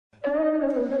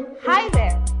Hi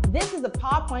there, this is the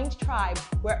PowerPoint Tribe,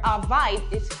 where our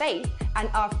vibe is faith and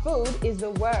our food is the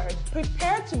Word.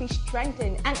 Prepare to be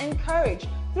strengthened and encouraged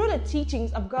through the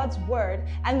teachings of God's Word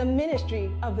and the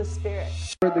ministry of the Spirit.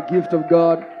 The gift of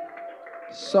God,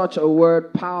 such a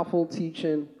word, powerful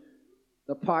teaching.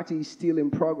 The party is still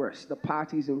in progress. The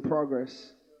party is in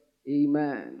progress.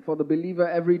 Amen. For the believer,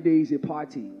 every day is a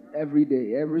party. Every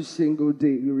day, every single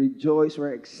day. We rejoice,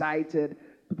 we're excited.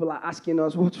 People are asking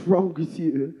us, what's wrong with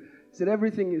you? I said,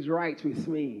 everything is right with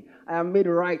me. I am made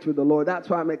right with the Lord. That's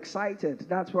why I'm excited.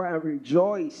 That's why I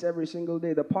rejoice every single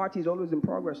day. The party is always in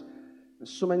progress. There's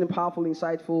so many powerful,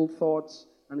 insightful thoughts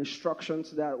and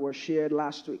instructions that were shared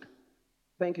last week.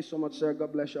 Thank you so much, sir.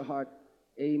 God bless your heart.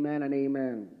 Amen and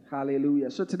amen. Hallelujah.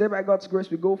 So today, by God's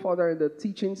grace, we go further in the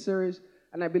teaching series,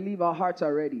 and I believe our hearts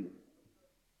are ready.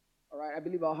 All right, I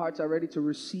believe our hearts are ready to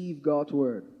receive God's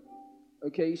word.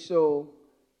 Okay, so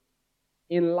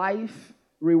in life,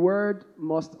 reward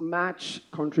must match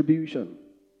contribution.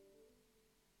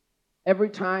 Every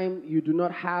time you do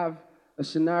not have a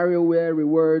scenario where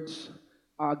rewards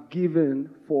are given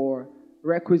for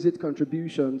requisite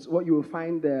contributions, what you will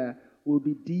find there will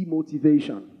be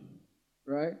demotivation,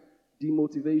 right?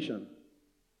 Demotivation.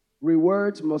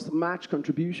 Rewards must match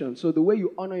contribution. So the way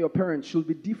you honor your parents should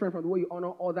be different from the way you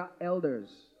honor other elders,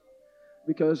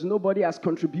 because nobody has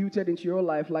contributed into your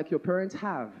life like your parents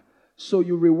have. So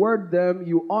you reward them,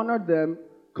 you honor them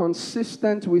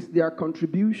consistent with their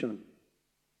contribution,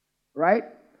 right?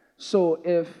 So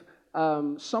if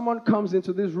someone comes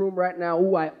into this room right now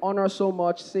who I honor so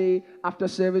much, say after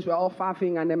service we're all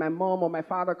faffing, and then my mom or my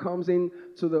father comes in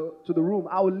to the room,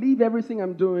 I will leave everything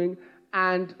I'm doing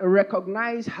and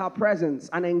recognize her presence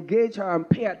and engage her and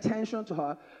pay attention to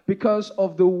her because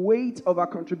of the weight of her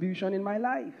contribution in my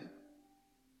life.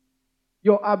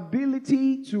 Your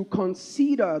ability to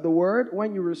consider the word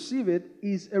when you receive it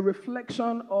is a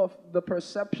reflection of the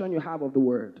perception you have of the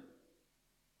word.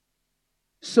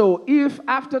 So if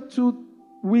after 2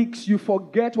 weeks you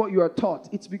forget what you are taught,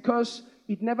 it's because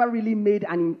it never really made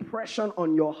an impression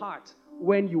on your heart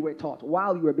when you were taught,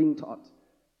 while you were being taught.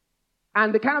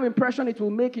 And the kind of impression it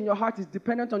will make in your heart is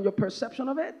dependent on your perception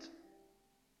of it.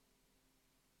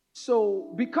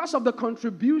 So because of the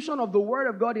contribution of the Word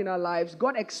of God in our lives,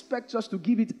 God expects us to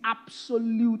give it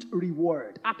absolute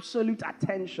reward, absolute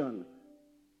attention.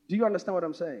 Do you understand what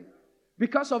I'm saying?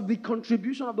 Because of the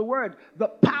contribution of the Word, the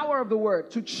power of the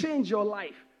Word to change your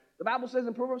life. The Bible says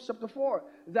in Proverbs chapter 4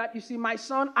 that, you see, my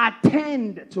son,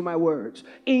 attend to my words.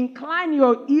 Incline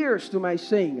your ears to my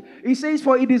saying. He says,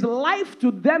 for it is life to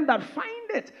them that find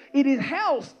it. It is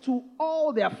health to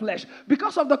all their flesh.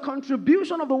 Because of the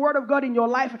contribution of the Word of God in your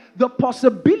life, the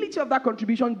possibility of that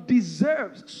contribution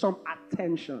deserves some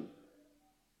attention.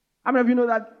 How many of you know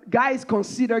that guys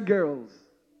consider girls?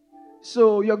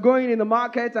 So you're going in the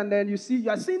market and then you're seeing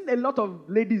a lot of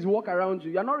ladies walk around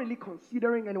you. You're not really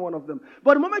considering any one of them.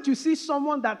 But the moment you see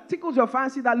someone that tickles your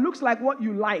fancy, that looks like what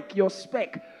you like, your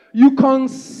spec, you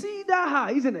consider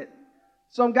her, isn't it?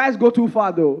 Some guys go too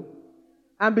far though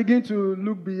and begin to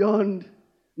look beyond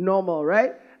normal,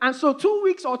 right? And so 2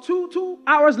 weeks or two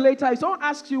hours later, if someone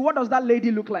asks you, what does that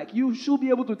lady look like? You should be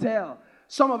able to tell.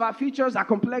 Some of her features, her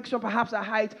complexion, perhaps her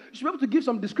height. You should be able to give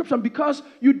some description because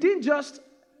you didn't just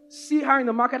see her in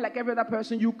the market like every other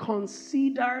person, you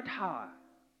considered her.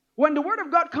 When the word of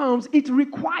God comes, it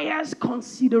requires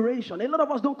consideration. A lot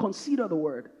of us don't consider the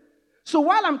word. So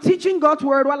while I'm teaching God's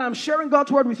word, while I'm sharing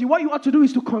God's word with you, what you ought to do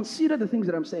is to consider the things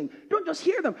that I'm saying. Don't just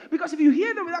hear them. Because if you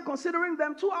hear them without considering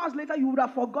them, 2 hours later, you would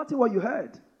have forgotten what you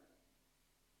heard.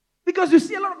 Because you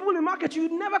see a lot of people in the market,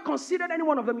 you never considered any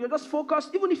one of them. You're just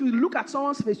focused. Even if you look at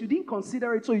someone's face, you didn't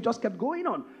consider it, so you just kept going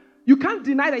on. You can't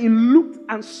deny that you looked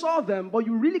and saw them, but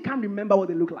you really can't remember what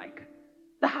they look like.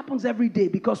 That happens every day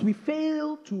because we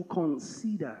fail to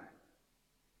consider.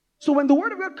 So when the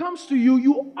word of God comes to you,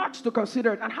 you ought to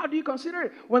consider it. And how do you consider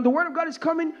it? When the word of God is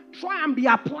coming, try and be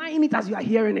applying it as you are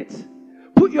hearing it.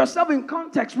 Put yourself in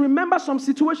context. Remember some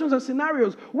situations and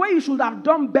scenarios where you should have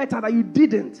done better that you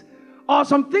didn't. Or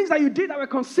some things that you did that were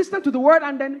consistent to the word,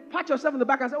 and then pat yourself in the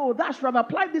back and say, oh, that's true. I've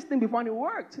applied this thing before and it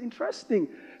worked. Interesting.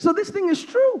 So this thing is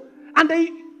true. And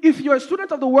then if you're a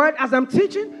student of the word, as I'm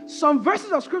teaching, some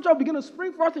verses of scripture will begin to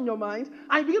spring forth in your mind,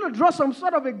 and you begin to draw some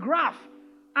sort of a graph.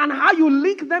 And how you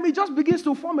link them, it just begins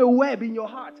to form a web in your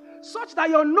heart, such that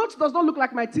your notes does not look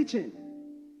like my teaching.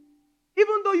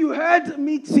 Even though you heard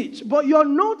me teach, but your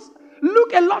notes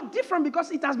look a lot different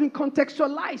because it has been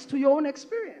contextualized to your own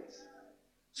experience.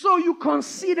 So you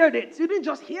considered it. You didn't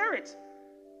just hear it.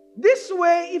 This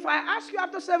way, if I ask you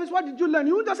after service, what did you learn?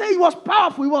 You won't just say it was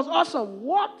powerful, it was awesome.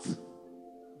 What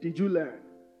did you learn?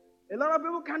 A lot of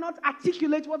people cannot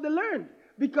articulate what they learned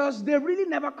because they really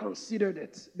never considered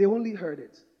it. They only heard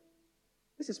it.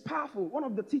 This is powerful. One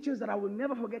of the teachers that I will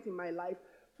never forget in my life,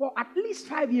 for at least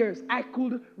 5 years, I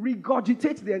could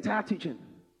regurgitate the entire teaching.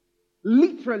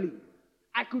 Literally.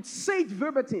 I could say it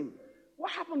verbatim.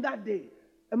 What happened that day?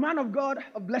 A man of God,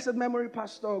 of blessed memory,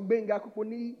 Pastor Benga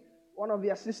Kuponi, one of the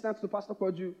assistants to Pastor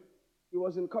Koju, he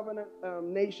was in Covenant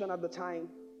Nation at the time.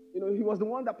 You know, he was the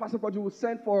one that Pastor Koju would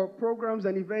send for programs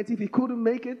and events if he couldn't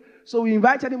make it. So we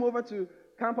invited him over to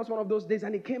campus one of those days,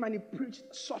 and he came and he preached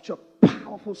such a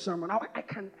powerful sermon.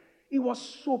 It was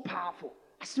so powerful.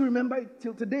 I still remember it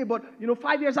till today, but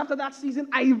 5 years after that season,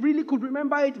 I really could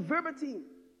remember it verbatim.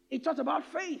 It talked about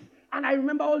faith, and I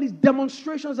remember all these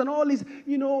demonstrations and all these,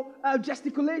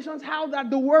 gesticulations, how that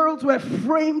the worlds were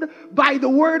framed by the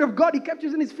word of God. He kept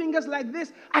using his fingers like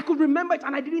this. I could remember it,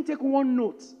 and I didn't take one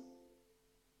note.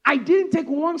 I didn't take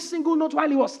one single note while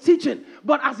he was teaching,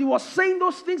 but as he was saying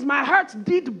those things, my heart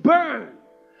did burn.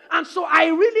 And so I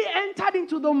really entered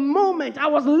into the moment. I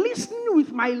was listening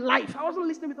with my life. I wasn't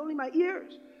listening with only my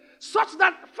ears. Such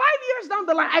that 5 years down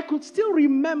the line, I could still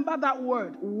remember that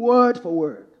word for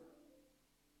word.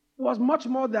 It was much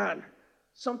more than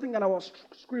something that I was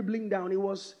scribbling down. It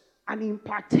was an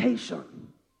impartation.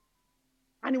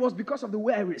 And it was because of the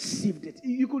way I received it.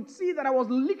 You could see that I was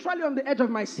literally on the edge of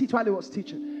my seat while he was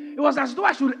teaching. It was as though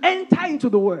I should enter into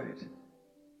the word.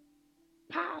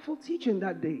 Powerful teaching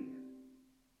that day.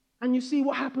 And you see,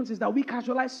 what happens is that we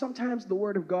casualize sometimes the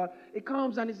word of God. It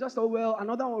comes and it's just,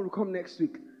 another one will come next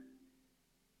week.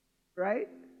 Right?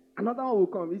 Another one will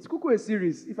come. It's Kuku a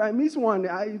series. If I miss one,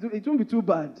 it won't be too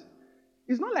bad.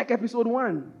 It's not like episode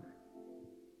 1.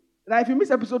 Like if you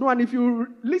miss episode 1, if you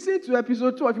listen to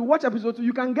episode 2, if you watch episode 2,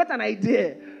 you can get an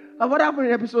idea of what happened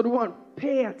in episode 1.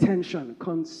 Pay attention.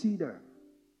 Consider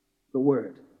the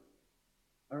word.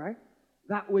 All right?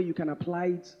 That way you can apply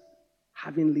it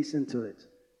having listened to it.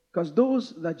 Because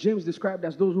those that James described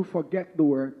as those who forget the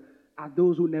word are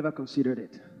those who never considered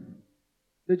it.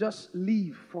 They just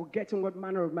leave forgetting what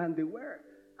manner of man they were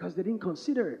because they didn't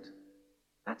consider it.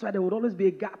 That's why there would always be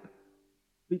a gap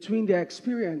between their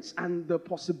experience and the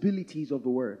possibilities of the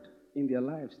word in their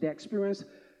lives. Their experience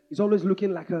is always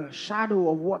looking like a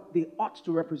shadow of what they ought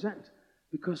to represent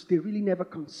because they really never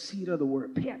consider the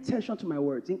word. Pay attention to my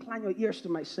words. Incline your ears to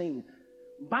my saying.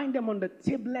 Bind them on the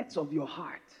tablets of your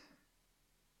heart.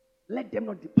 Let them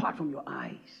not depart from your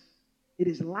eyes. It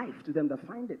is life to them that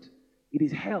find it. It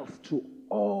is health to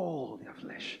all their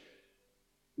flesh.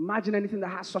 Imagine anything that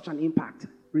has such an impact,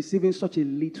 receiving such a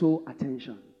little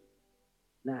attention.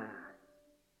 Nah.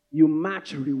 You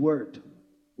match reward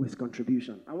with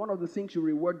contribution. And one of the things you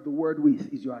reward the word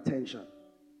with is your attention.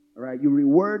 All right? You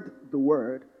reward the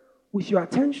word with your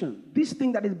attention. This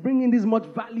thing that is bringing this much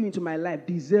value into my life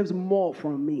deserves more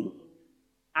from me.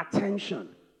 Attention,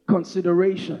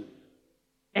 consideration,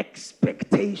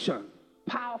 expectation.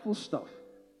 Powerful stuff.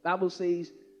 The Bible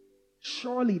says,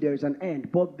 surely there is an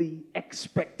end, but the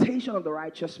expectation of the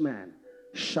righteous man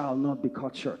shall not be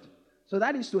cut short. So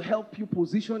that is to help you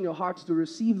position your hearts to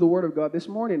receive the word of God this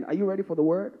morning. Are you ready for the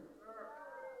word?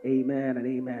 Amen and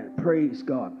amen. Praise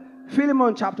God.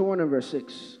 Philemon chapter 1 and verse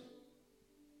 6.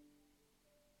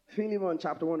 Philemon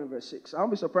chapter 1 and verse 6. I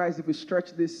won't be surprised if we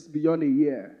stretch this beyond a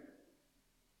year.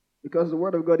 Because the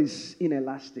word of God is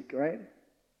inelastic, right?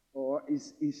 Or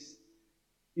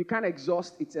you can't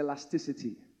exhaust its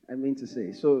elasticity, I mean to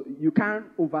say. So you can't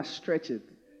overstretch it.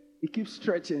 It keeps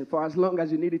stretching for as long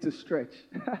as you need it to stretch.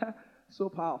 So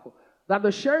powerful. That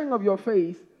the sharing of your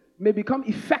faith may become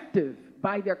effective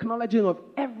by the acknowledging of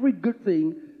every good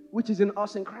thing which is in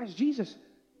us in Christ Jesus.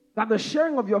 That the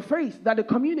sharing of your faith, that the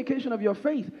communication of your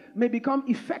faith may become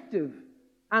effective.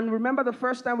 And remember the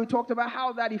first time we talked about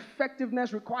how that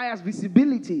effectiveness requires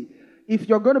visibility. If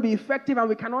you're going to be effective and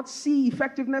we cannot see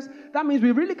effectiveness, that means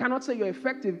we really cannot say you're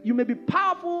effective. You may be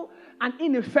powerful and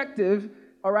ineffective,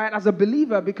 all right, as a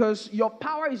believer, because your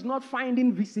power is not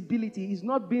finding visibility, it's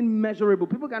not being measurable.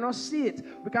 People cannot see it.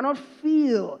 We cannot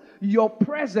feel your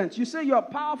presence. You say you're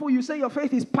powerful, you say your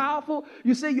faith is powerful,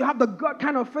 you say you have the God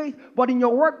kind of faith, but in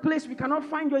your workplace, we cannot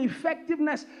find your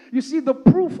effectiveness. You see, the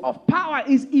proof of power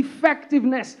is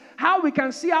effectiveness. How we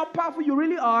can see how powerful you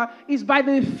really are is by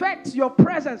the effects your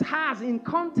presence has in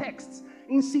contexts,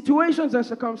 in situations and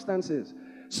circumstances.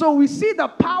 So we see the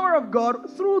power of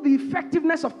God through the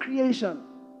effectiveness of creation.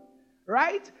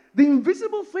 Right? The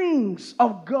invisible things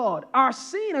of God are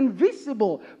seen and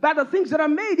visible by the things that are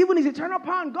made, even His eternal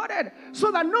power and Godhead,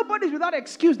 so that nobody's without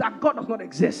excuse that God does not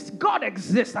exist. God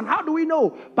exists. And how do we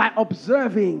know? By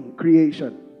observing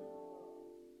creation.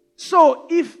 So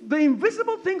if the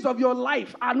invisible things of your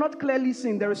life are not clearly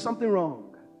seen, there is something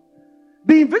wrong.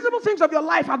 The invisible things of your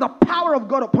life are the power of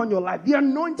God upon your life, the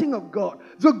anointing of God,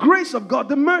 the grace of God,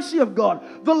 the mercy of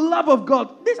God, the love of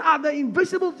God. These are the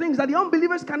invisible things that the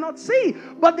unbelievers cannot see.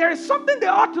 But there is something they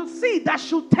ought to see that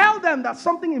should tell them that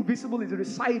something invisible is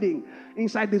residing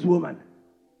inside this woman.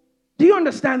 Do you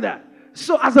understand that?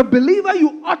 So as a believer,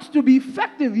 you ought to be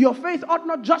effective. Your faith ought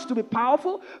not just to be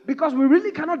powerful, because we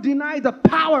really cannot deny the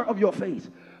power of your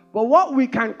faith. But what we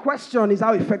can question is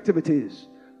how effective it is.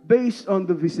 Based on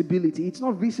the visibility. It's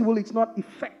not visible, it's not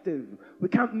effective. We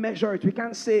can't measure it. We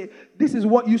can't say, this is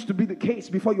what used to be the case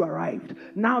before you arrived.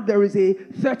 Now there is a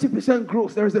 30%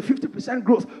 growth, there is a 50%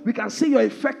 growth. We can see your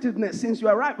effectiveness since you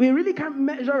arrived. We really can't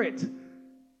measure it.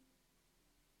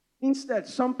 Instead,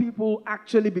 some people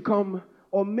actually become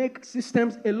or make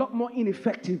systems a lot more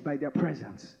ineffective by their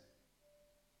presence.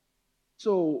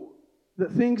 So the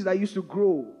things that used to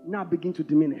grow now begin to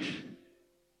diminish.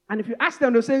 And if you ask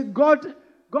them, they'll say, God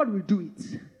will do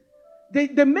it.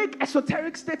 They make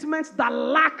esoteric statements that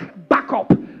lack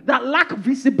backup, that lack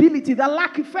visibility, that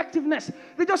lack effectiveness.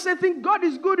 They just say, think God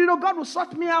is good, God will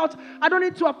sort me out. I don't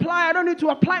need to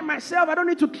apply myself. I don't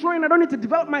need to train. I don't need to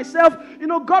develop myself.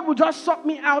 God will just sort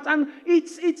me out. And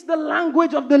it's the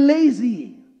language of the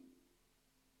lazy.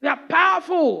 They are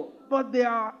powerful, but they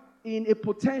are in a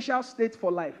potential state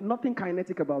for life. Nothing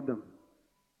kinetic about them.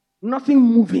 Nothing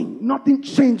moving, nothing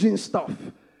changing stuff.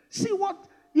 See what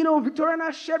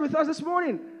Victoriana shared with us this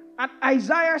morning at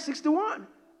Isaiah 61.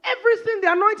 Everything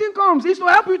the anointing comes is to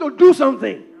help you to do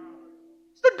something.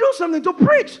 It's to do something, to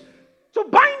preach, to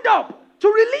bind up,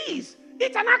 to release.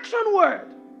 It's an action word.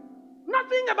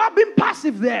 Nothing about being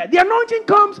passive there. The anointing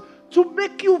comes to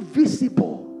make you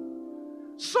visible.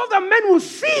 So that men will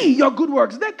see your good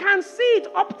works. They can see it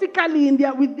optically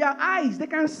with their eyes. They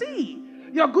can see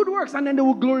your good works, and then they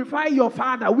will glorify your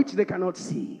Father, which they cannot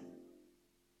see.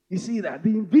 You see that? The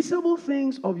invisible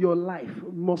things of your life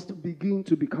must begin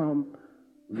to become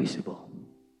visible.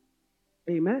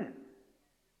 Amen.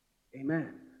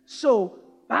 Amen. So,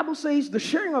 Bible says the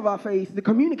sharing of our faith, the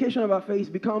communication of our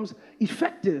faith becomes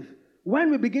effective when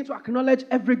we begin to acknowledge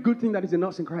every good thing that is in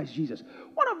us in Christ Jesus.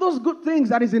 One of those good things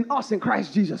that is in us in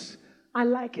Christ Jesus, I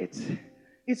like it.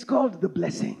 It's called the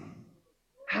blessing.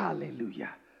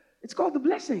 Hallelujah. It's called the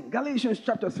blessing. Galatians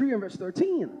chapter 3 and verse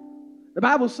 13. The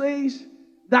Bible says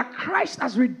that Christ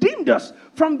has redeemed us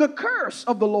from the curse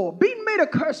of the law, being made a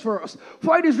curse for us.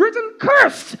 For it is written,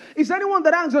 cursed is anyone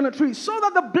that hangs on a tree, so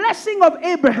that the blessing of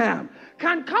Abraham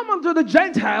can come unto the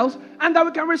Gentiles, and that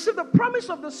we can receive the promise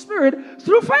of the Spirit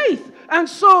through faith. And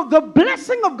so the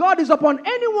blessing of God is upon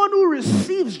anyone who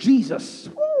receives Jesus.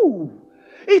 Ooh.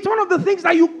 It's one of the things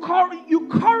that you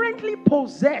currently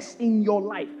possess in your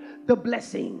life. The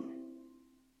blessing.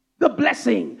 The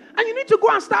blessing. And you need to go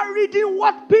and start reading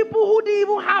what people who didn't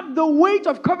even have the weight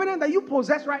of covenant that you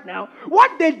possess right now,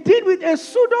 what they did with a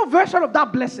pseudo version of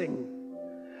that blessing.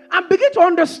 And begin to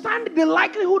understand the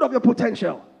likelihood of your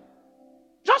potential.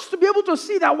 Just to be able to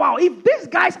see that, wow, if these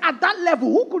guys at that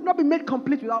level, who could not be made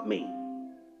complete without me?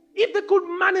 If they could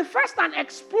manifest and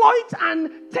exploit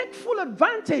and take full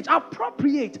advantage,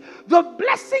 appropriate the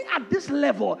blessing at this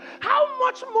level, how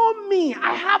much more me?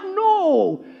 I have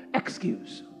no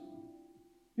excuse.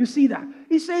 You see that?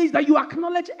 He says that you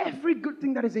acknowledge every good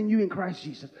thing that is in you in Christ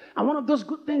Jesus. And one of those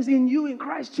good things in you in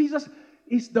Christ Jesus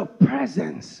is the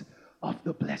presence of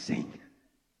the blessing.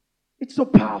 It's so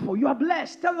powerful. You are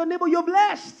blessed. Tell your neighbor you're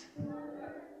blessed.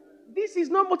 This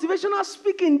is not motivational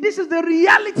speaking. This is the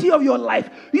reality of your life.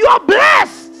 You are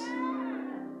blessed.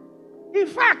 In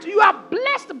fact, you are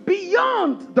blessed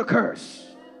beyond the curse.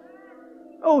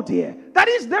 Oh dear. That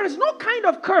is, there is no kind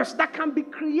of curse that can be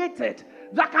created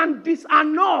that can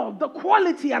disannul the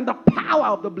quality and the power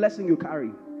of the blessing you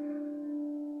carry.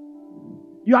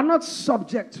 You are not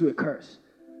subject to a curse.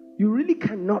 You really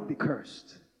cannot be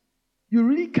cursed. You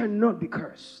really cannot be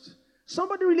cursed.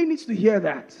 Somebody really needs to hear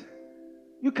that.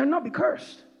 You cannot be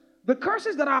cursed. The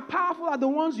curses that are powerful are the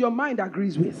ones your mind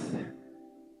agrees with.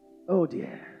 Oh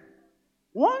dear.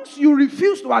 Once you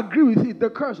refuse to agree with it, the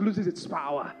curse loses its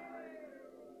power.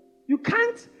 You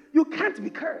can't be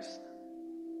cursed.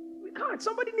 We can't.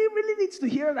 Somebody really needs to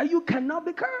hear that you cannot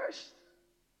be cursed.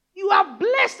 You are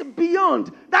blessed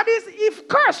beyond. That is, if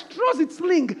curse throws its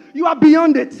sling, you are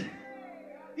beyond it.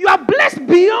 You are blessed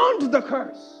beyond the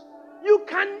curse.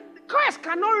 Curse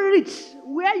cannot reach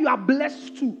where you are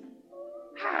blessed to.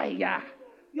 Hiya.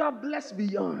 You are blessed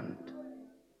beyond.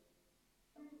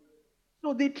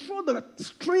 So they throw the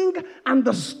string and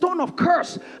the stone of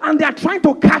curse, and they are trying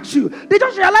to catch you. They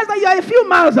just realize that you are a few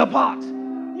miles apart.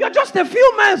 You're just a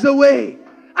few miles away.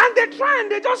 And they try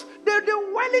and they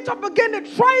well it up again, they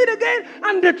try it again,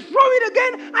 and they throw it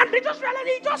again, and they just realize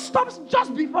it just stops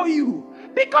just before you.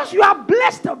 Because you are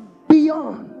blessed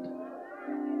beyond.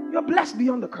 You're blessed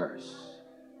beyond the curse.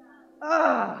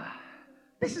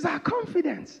 This is our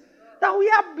confidence, that we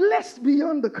are blessed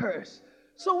beyond the curse.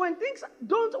 So when things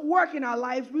don't work in our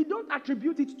lives, we don't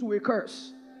attribute it to a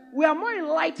curse. We are more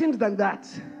enlightened than that.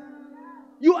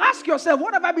 You ask yourself,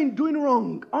 what have I been doing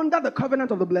wrong under the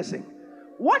covenant of the blessing?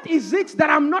 What is it that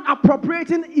I'm not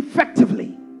appropriating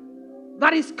effectively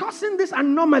that is causing this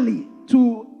anomaly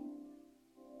to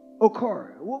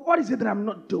occur? What is it that I'm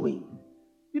not doing?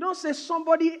 You don't say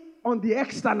somebody on the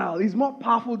external is more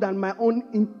powerful than my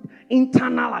own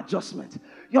internal adjustment.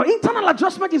 Your internal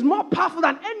adjustment is more powerful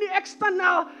than any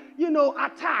external,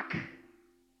 attack.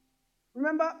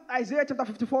 Remember Isaiah chapter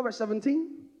 54 verse 17?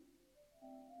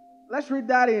 Let's read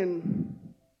that in...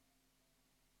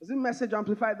 Was it Message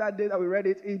Amplified that day that we read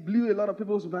it? It blew a lot of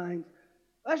people's minds.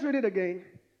 Let's read it again.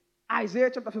 Isaiah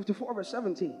chapter 54 verse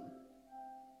 17.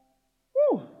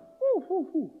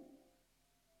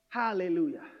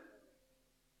 Hallelujah.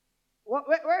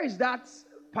 Where is that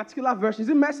particular verse? Is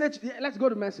it Message? Yeah, let's go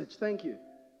to Message. Thank you.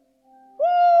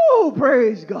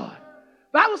 Praise God.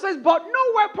 The Bible says, but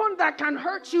no weapon that can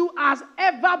hurt you has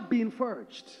ever been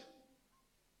forged.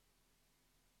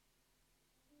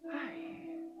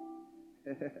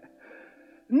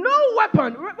 No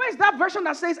weapon. Where's that version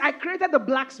that says, I created the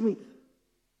blacksmith?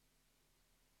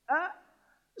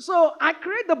 So I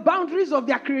create the boundaries of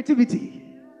their creativity.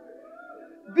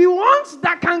 The ones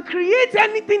that can create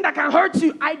anything that can hurt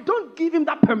you, I don't give him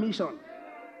that permission.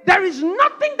 There is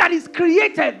nothing that is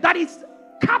created that is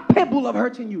capable of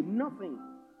hurting you. Nothing.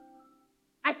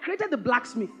 I created the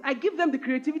blacksmith. I give them the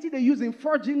creativity they use in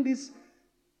forging these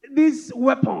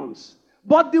weapons.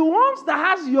 But the ones that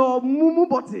has your mumu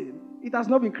button, it has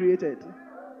not been created.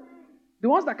 The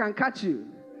ones that can catch you.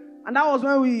 And that was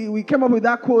when we came up with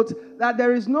that quote that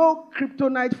there is no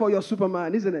kryptonite for your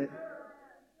Superman, isn't it?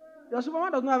 Your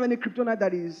Superman does not have any kryptonite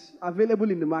that is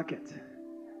available in the market.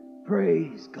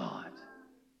 Praise God.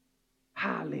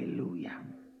 Hallelujah.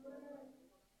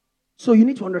 So you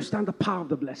need to understand the power of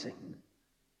the blessing.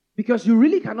 Because you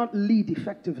really cannot lead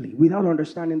effectively without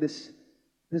understanding this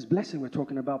blessing we're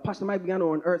talking about. Pastor Mike began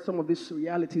to unearth some of these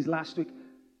realities last week.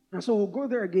 And so we'll go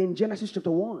there again, Genesis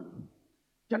chapter 1.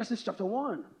 Genesis chapter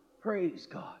 1. Praise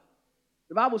God.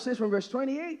 The Bible says from verse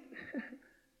 28,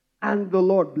 and the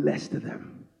Lord blessed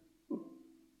them.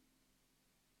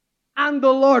 And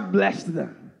the Lord blessed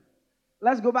them.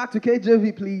 Let's go back to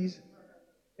KJV, please.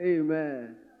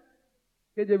 Amen.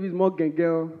 KJV is more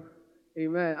gengel.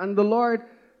 Amen. And the Lord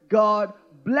God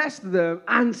blessed them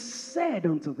and said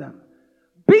unto them,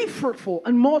 be fruitful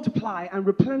and multiply and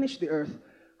replenish the earth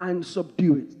and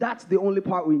subdue it. That's the only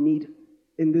part we need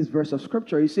in this verse of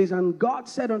scripture. He says, and God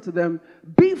said unto them,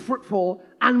 be fruitful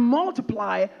and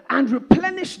multiply and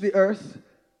replenish the earth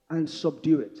and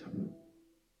subdue it.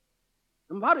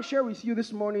 I'm about to share with you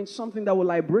this morning something that will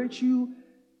liberate you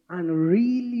and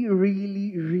really,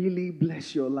 really, really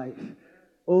bless your life.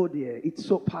 Oh dear, it's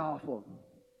so powerful.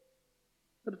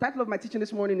 So the title of my teaching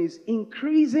this morning is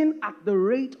Increasing at the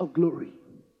Rate of Glory.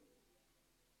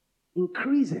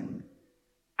 Increasing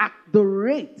at the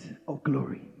rate of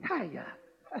glory. Hiya.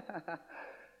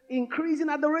 Increasing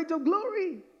at the rate of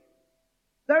glory.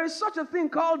 There is such a thing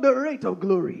called the rate of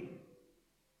glory.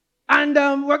 And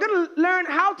we're going to learn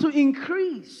how to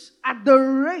increase at the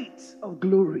rate of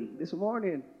glory this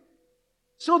morning.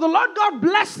 So the Lord God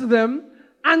blessed them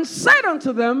and said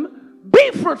unto them,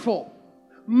 be fruitful,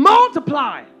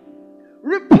 multiply,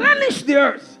 replenish the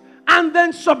earth, and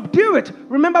then subdue it.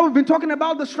 Remember, we've been talking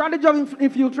about the strategy of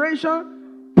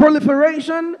infiltration,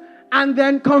 proliferation, and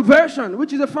then conversion,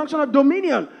 which is a function of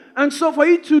dominion. And so for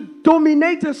you to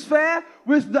dominate a sphere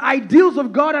with the ideals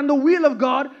of God and the will of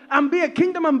God and be a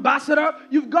kingdom ambassador,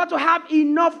 you've got to have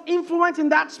enough influence in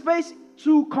that space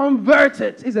to convert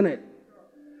it, isn't it?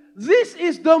 This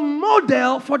is the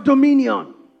model for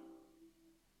dominion.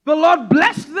 The Lord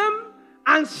blessed them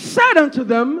and said unto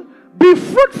them, be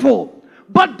fruitful,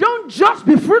 but don't just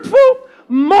be fruitful,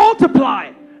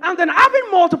 multiply. And then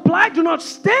having multiplied, do not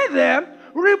stay there,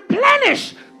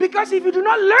 replenish. Because if you do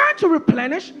not learn to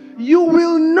replenish, you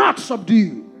will not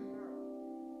subdue.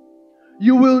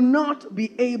 You will not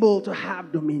be able to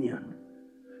have dominion.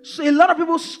 So a lot of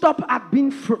people stop at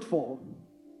being fruitful.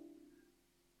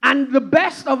 And the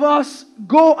best of us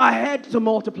go ahead to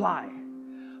multiply.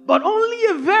 But only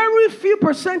a very few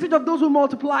percentage of those who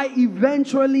multiply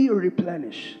eventually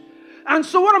replenish. And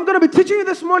so what I'm going to be teaching you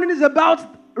this morning is about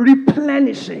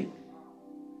replenishing.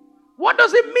 What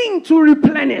does it mean to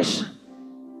replenish?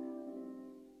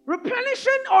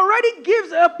 Replenishing already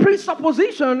gives a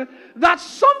presupposition that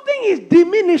something is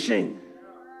diminishing.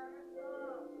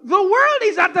 The world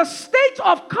is at the state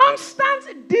of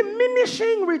constant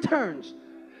diminishing returns.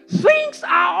 Things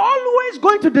are always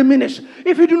going to diminish.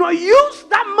 If you do not use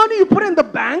that money you put in the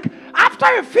bank, after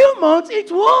a few months, it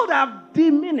will have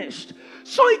diminished.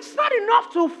 So it's not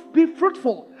enough to be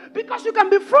fruitful, because you can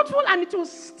be fruitful and it will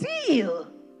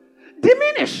still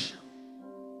diminish.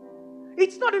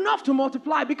 It's not enough to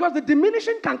multiply, because the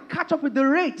diminishing can catch up with the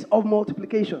rate of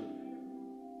multiplication.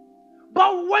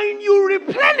 But when you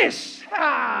replenish,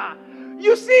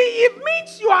 you see, it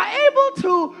means you are able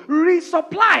to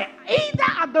resupply either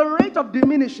at the rate of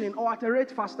diminishing or at a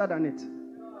rate faster than it.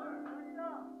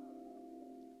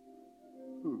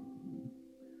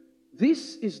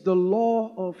 This is the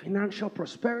law of financial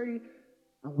prosperity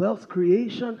and wealth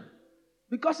creation,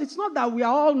 because it's not that we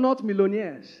are all not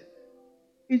millionaires.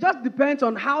 It just depends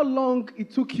on how long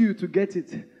it took you to get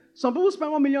it. Some people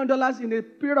spend $1 million in a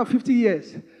period of 50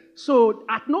 years. So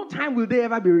at no time will they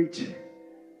ever be rich.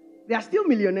 They are still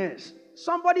millionaires.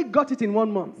 Somebody got it in 1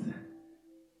 month.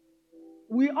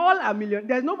 We all are millionaires.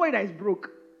 There's nobody that is broke.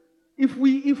 If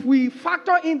we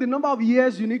factor in the number of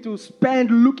years you need to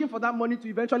spend looking for that money to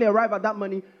eventually arrive at that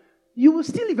money, you will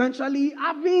still eventually,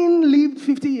 having lived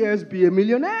 50 years, be a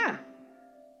millionaire.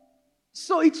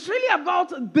 So it's really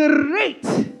about the rate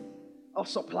of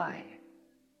supply.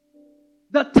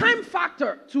 The time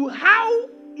factor to how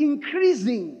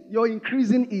increasing your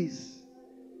increasing is.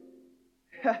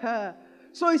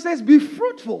 So it says, be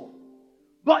fruitful.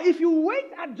 But if you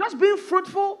wait at just being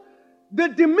fruitful, the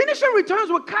diminishing returns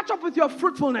will catch up with your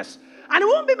fruitfulness. And it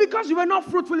won't be because you were not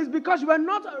fruitful, it's because you were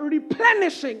not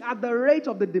replenishing at the rate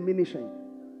of the diminishing.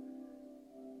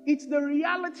 It's the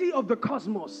reality of the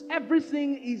cosmos.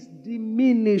 Everything is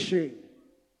diminishing.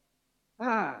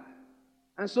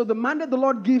 And so the mandate the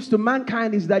Lord gives to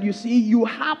mankind is that, you see, you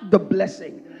have the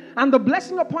blessing. And the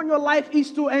blessing upon your life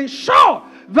is to ensure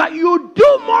that you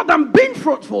do more than being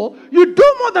fruitful. You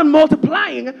do more than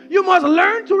multiplying. You must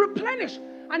learn to replenish.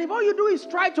 And if all you do is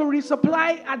try to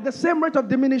resupply at the same rate of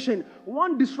diminishing,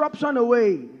 one disruption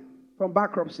away from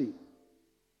bankruptcy.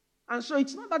 And so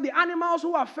it's not that the animals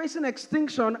who are facing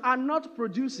extinction are not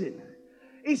producing.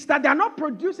 It's that they are not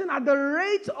producing at the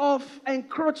rate of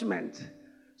encroachment.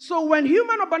 So when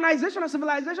human urbanization and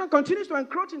civilization continues to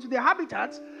encroach into their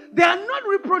habitats, they are not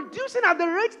reproducing at the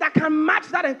rates that can match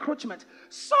that encroachment.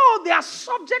 So they are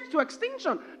subject to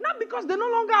extinction. Not because they no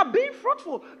longer are being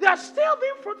fruitful. They are still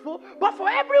being fruitful, but for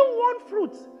every one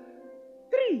fruit,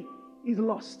 3 is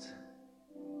lost.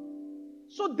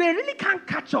 So they really can't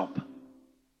catch up.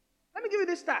 Let me give you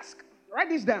this task. Write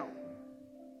this down.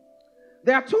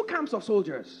 There are 2 camps of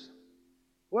soldiers.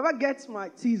 Whoever gets my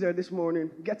teaser this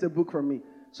morning gets a book from me.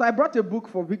 So I brought a book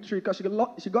for Victory because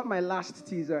she got my last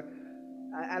teaser.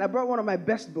 And I brought one of my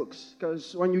best books,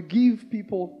 because when you give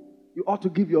people, you ought to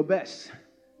give your best.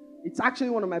 It's actually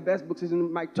one of my best books. It's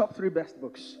in my top 3 best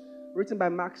books. Written by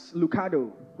Max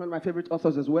Lucado, one of my favorite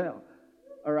authors as well.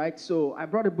 All right, so I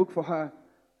brought a book for her.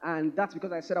 And that's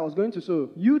because I said I was going to.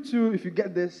 So you too, if you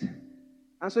get this.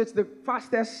 And so it's the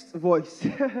fastest voice.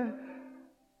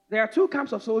 There are 2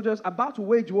 camps of soldiers about to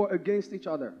wage war against each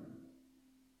other.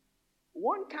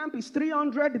 One camp is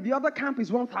 300, the other camp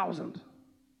is 1,000.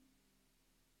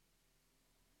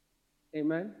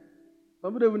 Amen?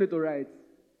 Some people don't even need to write.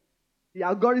 The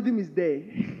algorithm is there.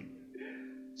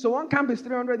 So one camp is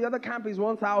 300, the other camp is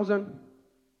 1,000.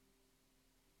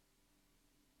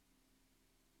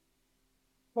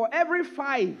 For every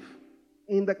 5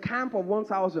 in the camp of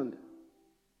 1,000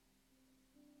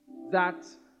 that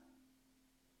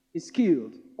is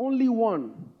killed, only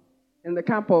 1 in the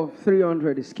camp of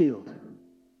 300 is killed.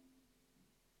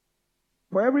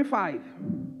 For every 5.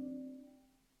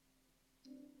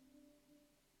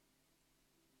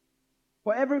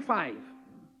 For every 5,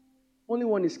 only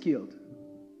 1 is killed.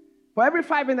 For every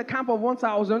 5 in the camp of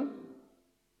 1,000,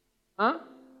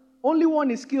 only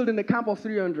 1 is killed in the camp of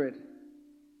 300.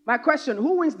 My question,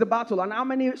 who wins the battle and how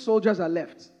many soldiers are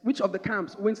left? Which of the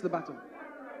camps wins the battle?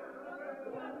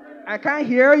 I can't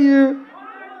hear you.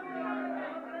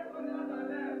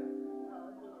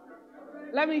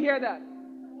 Let me hear that.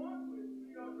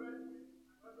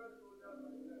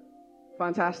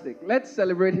 Fantastic. Let's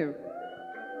celebrate him.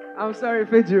 I'm sorry,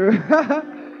 Fejiro.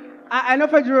 I know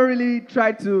Fejiro really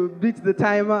tried to beat the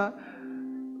timer,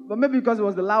 but maybe because it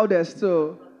was the loudest,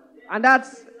 so. And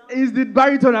is the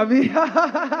baritone, Abi.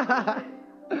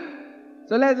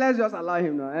 So let's just allow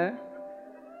him now, eh?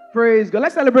 Praise God.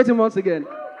 Let's celebrate him once again.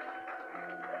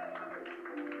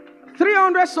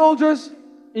 300 soldiers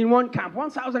in one camp,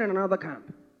 1,000 in another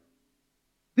camp.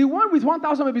 The one with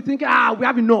 1,000 may be thinking, we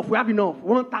have enough,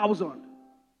 1,000.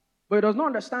 But he does not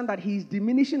understand that he is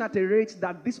diminishing at a rate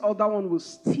that this other one will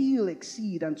still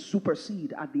exceed and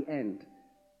supersede at the end,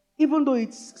 even though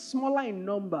it's smaller in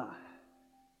number.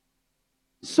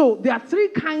 So there are three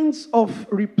kinds of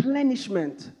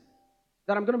replenishment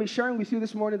that I'm going to be sharing with you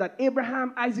this morning that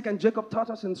Abraham, Isaac, and Jacob taught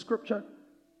us in Scripture.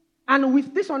 And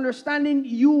with this understanding,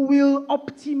 you will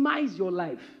optimize your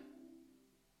life.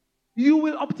 You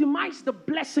will optimize the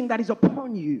blessing that is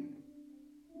upon you.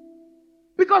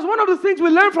 Because one of the things we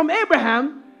learn from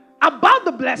Abraham about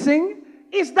the blessing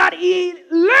is that he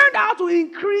learned how to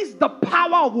increase the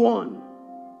power of one.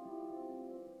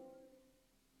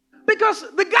 Because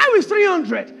the guy with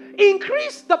 300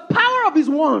 increased the power of his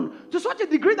one to such a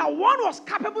degree that one was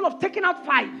capable of taking out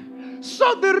 5.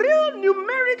 So the real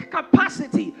numeric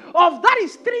capacity of that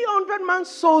is 300-man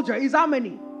soldier is how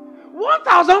many?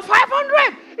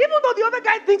 1,500. Even though the other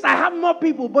guy thinks I have more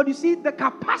people. But you see, the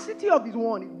capacity of his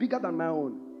one is bigger than my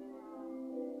own.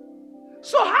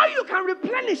 So how you can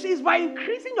replenish is by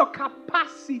increasing your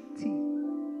capacity.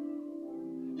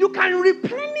 You can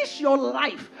replenish your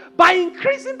life by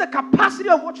increasing the capacity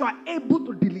of what you are able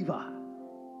to deliver.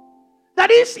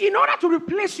 That is, in order to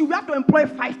replace you, we have to employ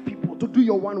 5 people to do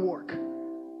your one work.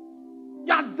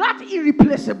 You are that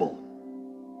irreplaceable.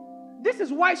 This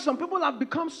is why some people have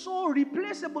become so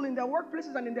replaceable in their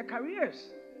workplaces and in their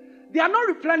careers. They are not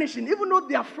replenishing, even though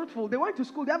they are fruitful. They went to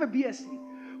school, they have a BSc.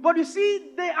 But you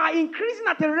see, they are increasing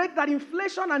at a rate that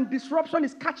inflation and disruption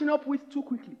is catching up with too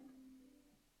quickly.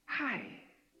 Hi.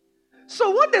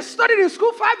 So what they studied in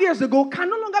school 5 years ago can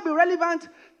no longer be relevant 3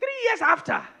 years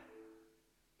after.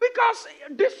 Because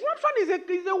disruption is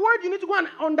a word you need to go and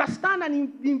understand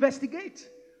and investigate.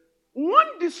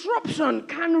 One disruption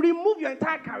can remove your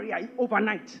entire career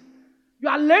overnight. You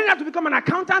are learning how to become an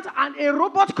accountant and a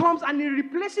robot comes and it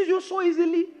replaces you so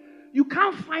easily, you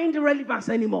can't find relevance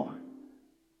anymore.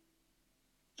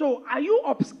 So are you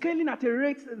upscaling at a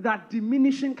rate that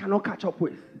diminishing cannot catch up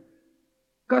with?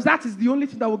 Because that is the only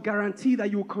thing that will guarantee that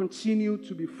you will continue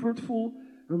to be fruitful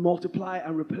and multiply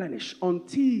and replenish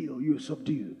until you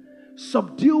subdue.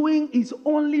 Subduing is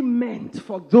only meant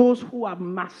for those who have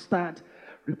mastered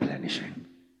replenishing.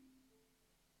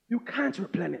 You can't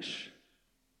replenish.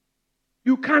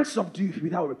 You can't subdue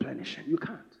without replenishing. You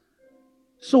can't.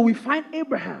 So we find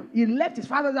Abraham. He left his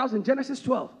father's house in Genesis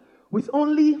 12 with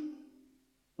only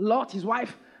Lot, his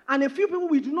wife, and a few people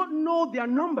we do not know their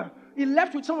number. He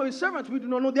left with some of his servants. We do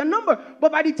not know their number.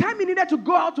 But by the time he needed to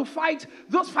go out to fight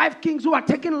those 5 kings who are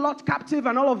taking Lot captive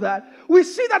and all of that, we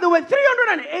see that there were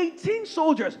 318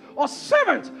 soldiers or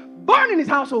servants born in his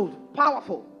household.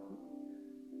 Powerful.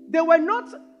 They were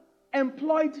not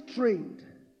employed, trained.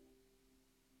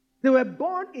 They were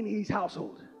born in his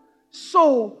household.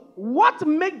 So what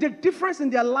made the difference in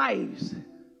their lives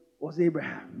was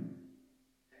Abraham.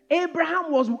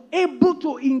 Abraham was able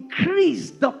to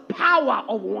increase the power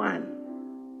of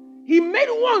one. He made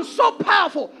one so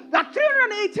powerful that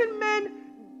 318 men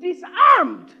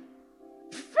disarmed,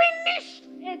 finished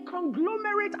a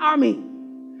conglomerate army.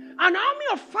 An army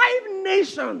of 5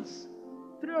 nations,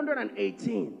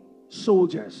 318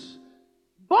 soldiers.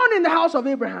 Born in the house of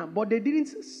Abraham, but they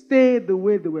didn't stay the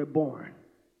way they were born.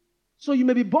 So you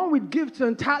may be born with gifts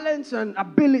and talents and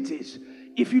abilities.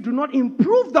 If you do not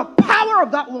improve the power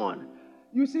of that one,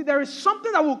 you see there is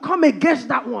something that will come against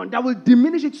that one that will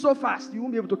diminish it so fast, you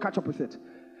won't be able to catch up with it.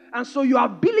 And so your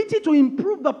ability to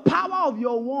improve the power of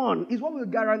your one is what will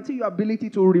guarantee your ability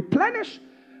to replenish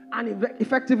and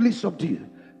effectively subdue.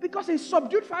 Because he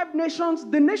subdued 5 nations,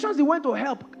 the nations he went to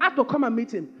help had to come and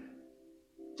meet him.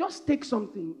 Just take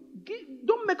something.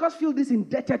 Don't make us feel this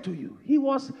indebted to you. He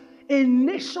was a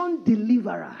nation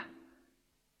deliverer.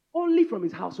 Only from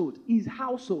his household. His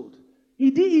household. He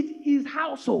did it his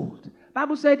household.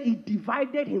 Bible said he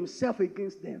divided himself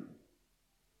against them.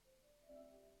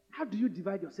 How do you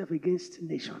divide yourself against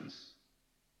nations?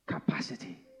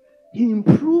 Capacity. He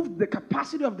improved the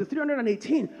capacity of the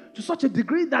 318 to such a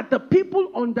degree that the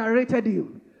people underrated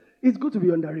him. It's good to be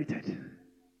underrated.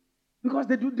 Because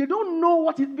they don't know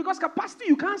what it... Because capacity,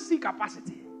 you can't see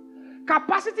capacity.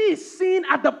 Capacity is seen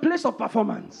at the place of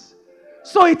performance.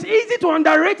 So it's easy to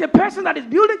underrate a person that is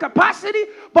building capacity,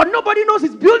 but nobody knows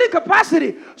he's building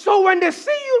capacity. So when they see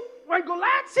you, when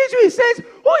Goliath sees you, he says,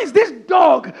 who is this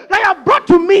dog that you have brought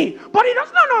to me? But he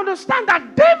does not understand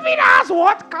that David has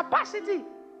what? Capacity.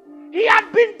 He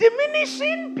had been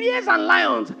diminishing bears and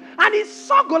lions, and he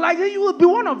saw Goliath, and you will be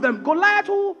one of them. Goliath,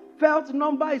 who felt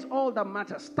number is all that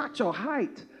matters. Stature,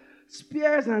 height,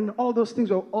 spears, and all those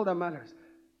things are all that matters.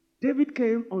 David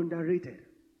came underrated.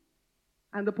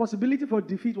 And the possibility for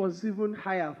defeat was even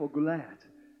higher for Goliath.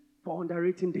 for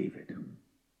underrating David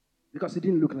because he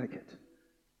didn't look like it.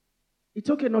 It's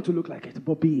okay not to look like it,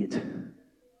 but be it.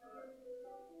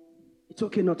 It's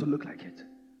okay not to look like it,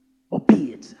 but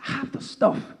be it. Have the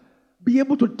stuff. Be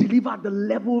able to deliver at the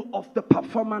level of the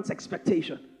performance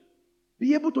expectation.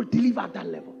 Be able to deliver at that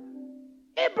level.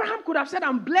 Abraham could have said,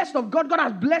 I'm blessed of God. God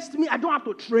has blessed me. I don't have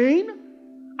to train.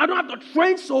 I don't have to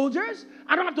train soldiers.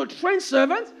 I don't have to train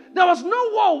servants. There was no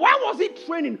war. Why was he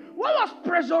training? What was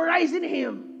pressurizing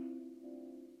him?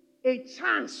 A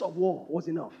chance of war was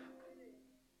enough.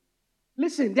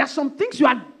 Listen, there are some things you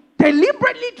are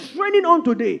deliberately training on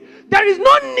today. There is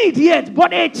no need yet,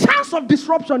 but a chance of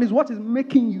disruption is what is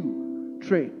making you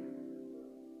train.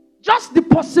 Just the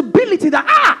possibility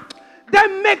that,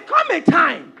 there may come a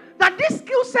time that this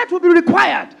skill set will be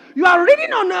required. You are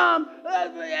reading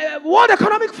on World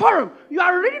Economic Forum. You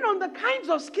are reading on the kinds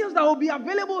of skills that will be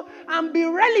available and be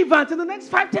relevant in the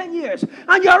next 5-10 years.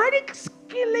 And you're already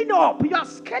skilling up. You are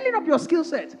scaling up your skill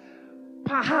set.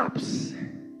 Perhaps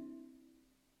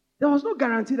there was no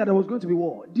guarantee that there was going to be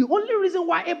war. The only reason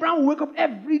why Abraham would wake up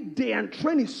every day and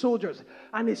train his soldiers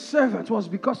and his servants was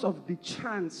because of the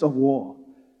chance of war.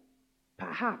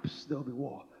 Perhaps there will be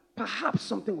war. Perhaps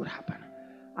something would happen.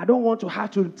 I don't want to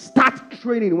have to start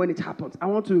training when it happens. I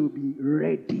want to be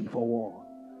ready for war.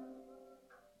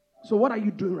 So what are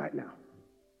you doing right now?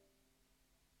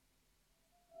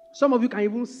 Some of you can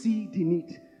even see the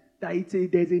need.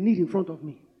 There's a need in front of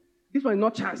me. This one is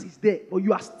not chance, it's there. But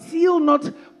you are still not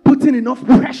putting enough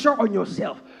pressure on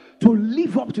yourself to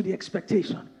live up to the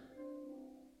expectation.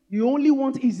 You only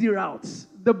want easy routes.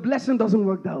 The blessing doesn't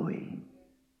work that way.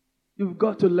 You've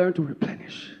got to learn to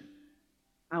replenish.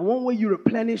 And one way you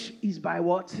replenish is by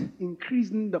what?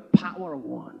 Increasing the power of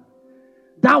one.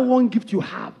 That one gift you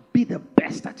have, be the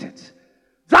best at it.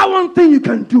 That one thing you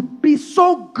can do, be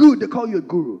so good they call you a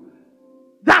guru.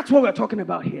 That's what we're talking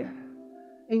about here.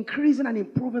 Increasing and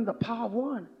improving the power of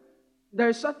one. There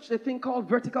is such a thing called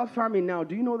vertical farming now.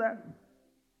 Do you know that?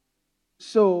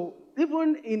 So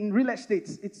even in real estate,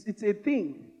 it's a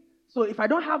thing. So if I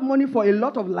don't have money for a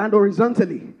lot of land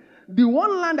horizontally, the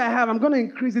one land I have, I'm going to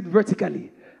increase it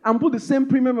vertically and put the same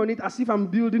premium on it as if I'm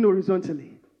building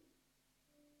horizontally.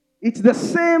 It's the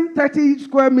same 30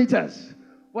 square meters,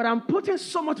 but I'm putting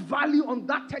so much value on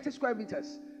that 30 square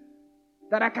meters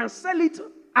that I can sell it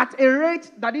at a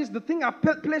rate that is the thing I've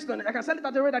placed on it. I can sell it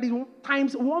at a rate that is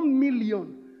times 1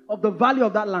 million of the value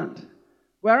of that land.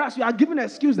 Whereas you are given an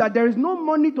excuse that there is no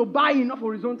money to buy enough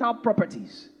horizontal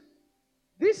properties.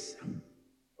 This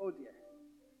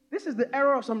is the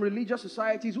error of some religious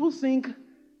societies who think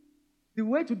the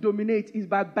way to dominate is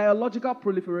by biological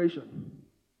proliferation.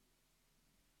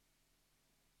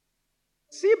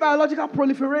 See biological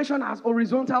proliferation as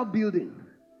horizontal building.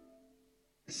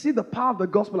 See the power of the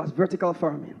gospel as vertical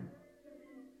farming.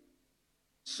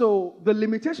 So the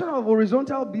limitation of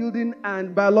horizontal building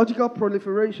and biological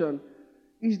proliferation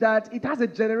is that it has a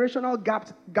generational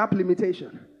gap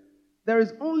limitation. There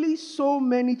is only so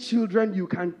many children you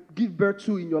can give birth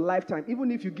to in your lifetime,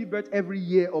 even if you give birth every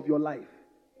year of your life.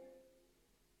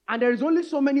 And there is only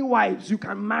so many wives you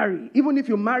can marry, even if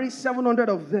you marry 700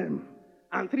 of them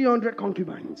and 300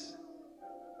 concubines.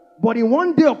 But in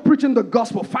one day of preaching the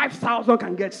gospel, 5,000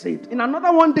 can get saved. In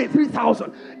another one day,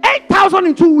 3,000. 8,000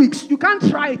 in 2 weeks. You can't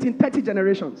try it in 30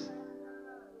 generations.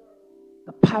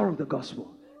 The power of the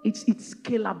gospel. It's its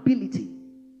scalability.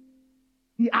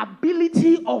 The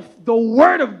ability of the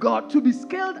word of God to be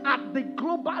scaled at the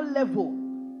global level.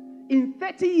 In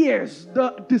 30 years,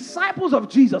 the disciples of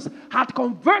Jesus had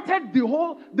converted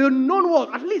the known world.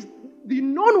 At least the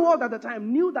known world at the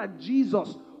time knew that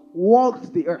Jesus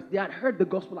walked the earth. They had heard the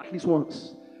gospel at least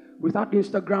once. Without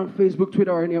Instagram, Facebook,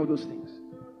 Twitter, or any of those things.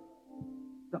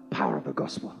 The power of the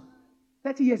gospel.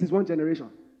 30 years is one generation.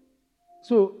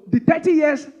 So the 30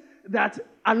 years that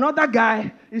another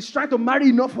guy is trying to marry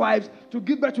enough wives to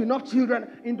give birth to enough children,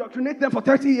 indoctrinate them for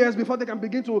 30 years before they can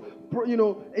begin to,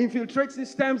 infiltrate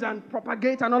systems and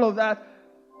propagate and all of that.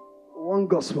 One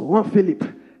gospel, one Philip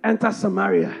enters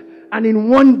Samaria, and in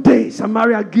one day,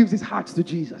 Samaria gives his heart to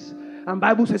Jesus. And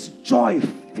Bible says, joy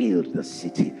filled the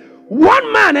city.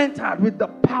 One man entered with the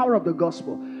power of the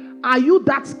gospel. Are you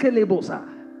that scalable, sir?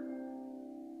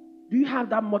 Do you have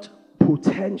that much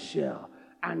potential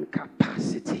and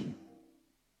capacity?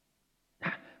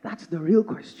 That's the real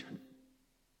question.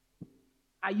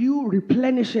 Are you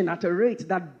replenishing at a rate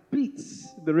that beats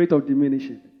the rate of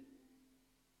diminishing?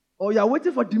 Or you're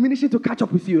waiting for diminishing to catch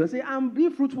up with you and say, I'm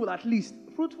being fruitful at least.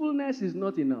 Fruitfulness is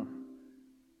not enough.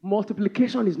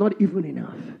 Multiplication is not even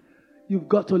enough. You've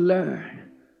got to learn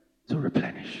to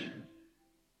replenish.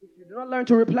 If you do not learn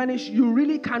to replenish, you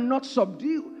really cannot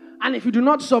subdue. And if you do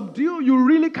not subdue, you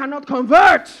really cannot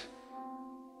convert.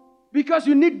 Because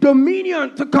you need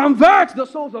dominion to convert the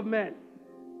souls of men.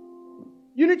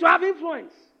 You need to have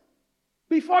influence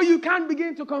before you can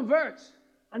begin to convert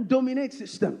and dominate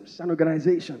systems and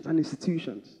organizations and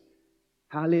institutions.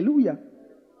 Hallelujah.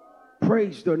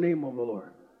 Praise the name of the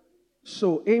Lord.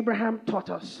 So Abraham taught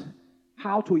us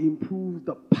how to improve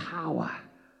the power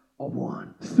of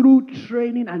one through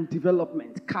training and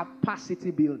development,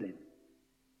 capacity building.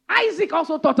 Isaac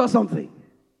also taught us something.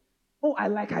 Oh, I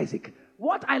like Isaac.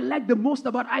 What I liked the most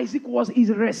about Isaac was his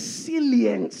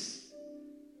resilience.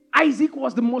 Isaac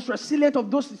was the most resilient of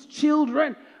those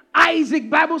children. Isaac,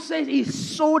 Bible says, he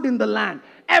sowed in the land.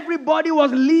 Everybody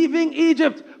was leaving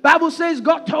Egypt. Bible says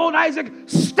God told Isaac,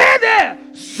 stay there,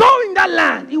 sow in that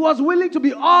land. He was willing to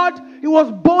be odd. He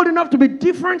was bold enough to be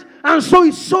different. And so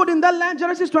he sowed in that land.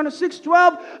 Genesis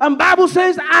 26:12. And Bible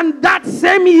says, and that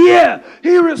same year,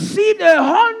 he received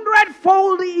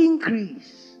 100-fold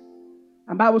increase.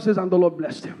 And Bible says, and the Lord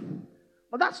blessed him.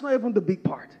 But that's not even the big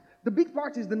part. The big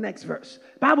part is the next verse.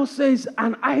 Bible says,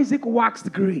 and Isaac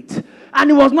waxed great. And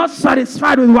he was not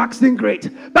satisfied with waxing great.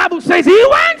 Bible says he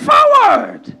went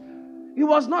forward. He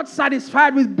was not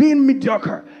satisfied with being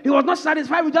mediocre. He was not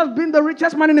satisfied with just being the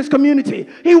richest man in his community.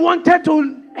 He wanted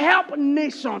to help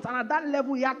nations. And at that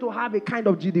level, he had to have a kind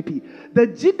of GDP. The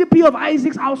GDP of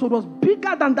Isaac's household was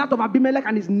bigger than that of Abimelech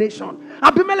and his nation.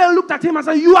 Abimelech looked at him and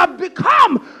said, you have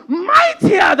become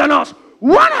mightier than us.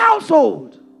 One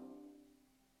household.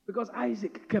 Because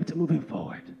Isaac kept moving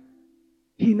forward.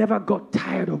 He never got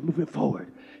tired of moving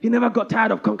forward. He never got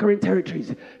tired of conquering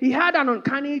territories. He had an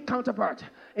uncanny counterpart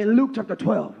in Luke chapter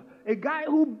 12. A guy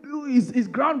who his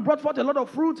ground brought forth a lot of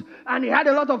fruit, and he had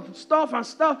a lot of stuff.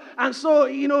 And so,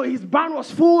 his barn was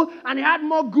full, and he had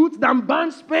more goods than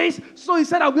barn space. So he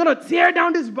said, I'm going to tear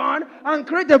down this barn and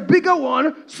create a bigger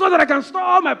one so that I can store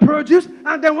all my produce.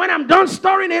 And then when I'm done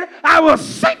storing it, I will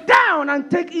sit down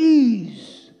and take ease.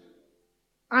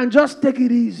 And just take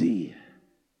it easy.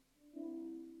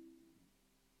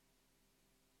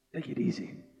 Take it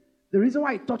easy. The reason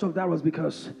why I thought of that was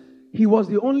because he was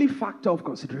the only factor of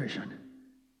consideration.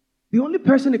 The only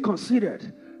person he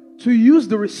considered to use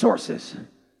the resources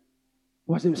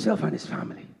was himself and his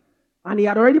family. And he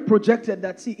had already projected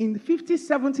that, see, in 50,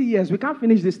 70 years, we can't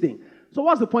finish this thing. So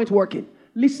what's the point working?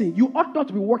 Listen, you ought not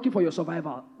to be working for your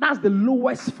survival. That's the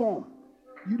lowest form.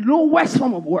 Lowest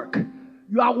form of work.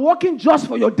 You are working just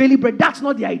for your daily bread. That's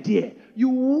not the idea. You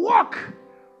work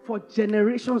for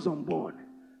generations unborn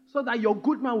so that your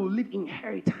good man will leave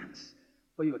inheritance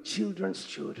for your children's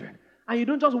children. And you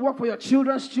don't just work for your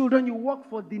children's children, you work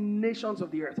for the nations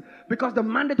of the earth. Because the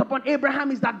mandate upon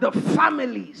Abraham is that the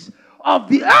families of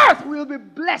the earth will be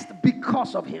blessed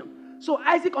because of him. So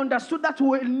Isaac understood that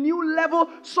to a new level.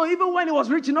 So even when he was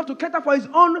rich enough to cater for his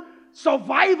own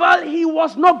survival, he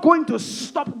was not going to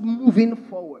stop moving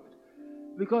forward.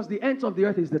 Because the ends of the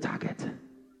earth is the target.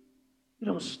 You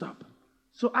don't stop.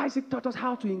 So Isaac taught us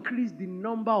how to increase the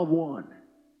number of one.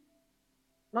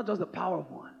 Not just the power of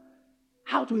one.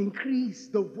 How to increase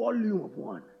the volume of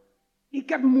one. He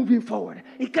kept moving forward.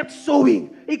 He kept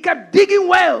sowing. He kept digging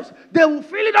wells. They will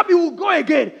fill it up. He will go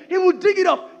again. He will dig it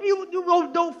up.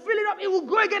 They'll fill it up. He will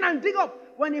go again and dig up.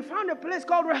 When he found a place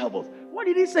called Rehoboth, what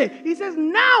did he say? He says,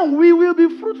 now we will be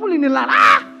fruitful in the land.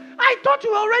 I thought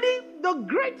you were already the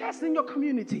greatest in your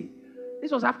community.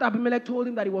 This was after Abimelech told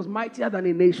him that he was mightier than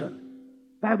a nation.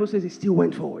 The Bible says he still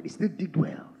went forward. He still did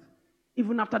well.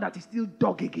 Even after that, he still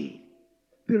dug again.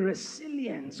 The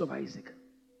resilience of Isaac.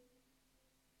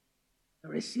 The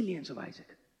resilience of Isaac.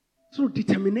 Through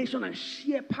determination and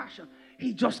sheer passion,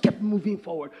 he just kept moving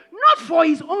forward. Not for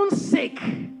his own sake,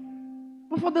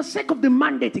 but for the sake of the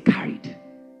mandate he carried.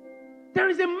 There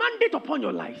is a mandate upon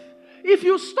your life. If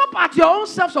you stop at your own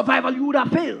self-survival, you would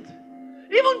have failed.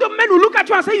 Even the men who look at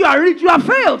you and say you are rich, you have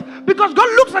failed. Because God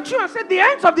looks at you and said, the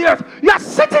ends of the earth, you are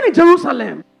sitting in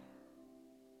Jerusalem.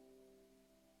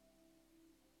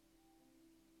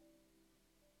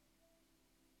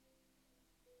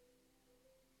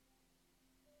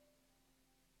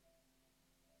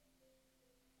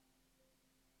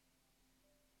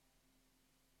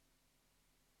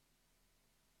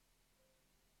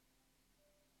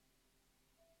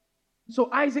 So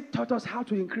Isaac taught us how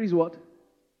to increase what?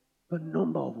 The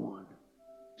number of one.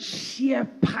 Sheer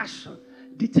passion,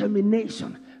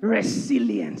 determination,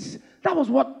 resilience. That was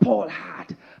what Paul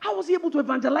had. How was he able to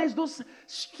evangelize those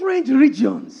strange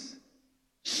regions?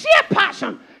 Sheer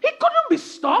passion. He couldn't be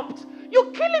stopped.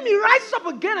 You kill him, he rises up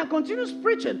again and continues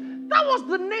preaching. That was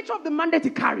the nature of the mandate he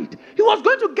carried. He was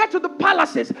going to get to the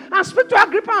palaces and speak to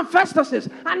Agrippa and Festus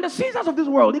and the Caesars of this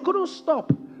world. He couldn't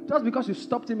stop just because you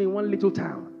stopped him in one little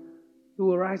town. He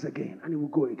will rise again and he will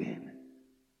go again.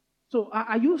 So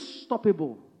are you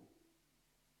stoppable?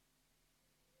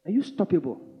 Are you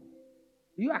stoppable?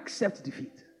 Do you accept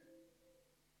defeat?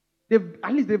 They've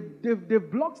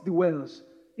blocked the wells.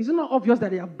 Is it not obvious that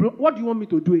they have blocked? What do you want me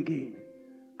to do again?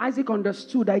 Isaac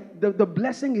understood that the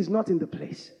blessing is not in the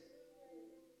place.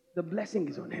 The blessing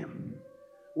is on him.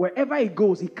 Wherever he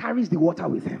goes, he carries the water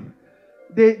with him.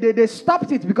 They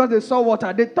stopped it because they saw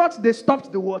water. They thought they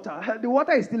stopped the water. The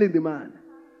water is still in the man.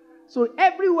 So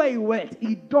everywhere he went,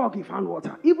 he dug, he found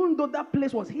water. Even though that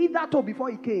place was hitherto before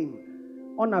he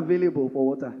came, unavailable for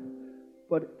water.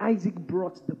 But Isaac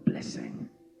brought the blessing.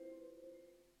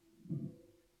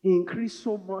 He increased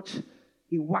so much,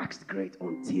 he waxed great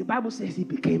until the Bible says he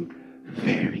became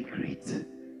very great.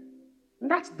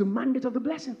 And that's the mandate of the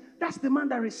blessing. That's the man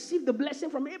that received the blessing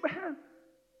from Abraham.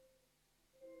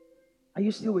 Are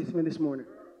you still with me this morning?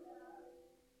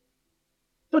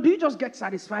 So do you just get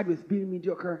satisfied with being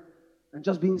mediocre and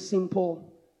just being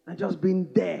simple and just being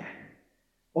there?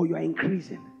 Or you are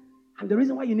increasing? And the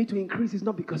reason why you need to increase is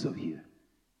not because of you.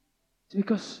 It's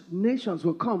because nations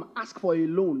will come, ask for a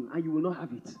loan, and you will not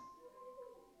have it.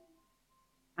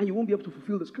 And you won't be able to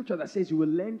fulfill the scripture that says you will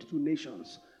lend to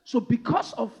nations. So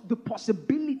because of the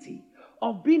possibility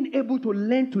of being able to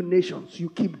lend to nations, you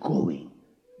keep going.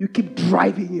 You keep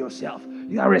driving yourself.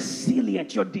 You are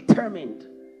resilient. You're determined.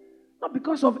 Not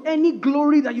because of any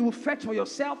glory that you will fetch for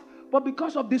yourself, but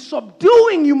because of the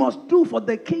subduing you must do for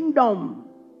the kingdom.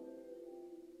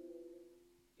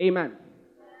 Amen.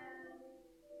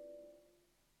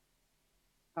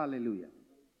 Hallelujah.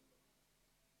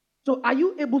 So are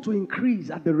you able to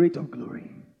increase at the rate of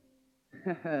glory?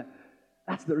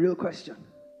 That's the real question.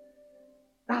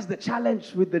 That's the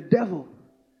challenge with the devil.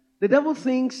 The devil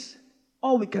thinks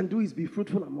all we can do is be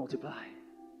fruitful and multiply.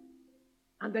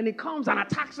 And then he comes and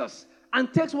attacks us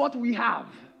and takes what we have,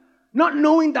 not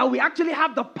knowing that we actually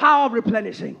have the power of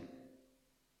replenishing.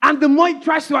 And the more he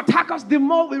tries to attack us, the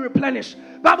more we replenish.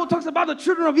 The Bible talks about the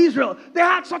children of Israel. They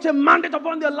had such a mandate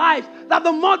upon their lives that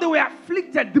the more they were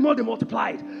afflicted, the more they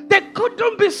multiplied. They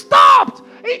couldn't be stopped.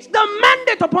 It's the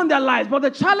mandate upon their lives. But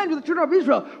the challenge with the children of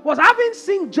Israel was, having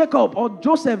seen Jacob or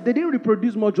Joseph, they didn't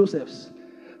reproduce more Josephs.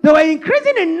 They were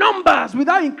increasing in numbers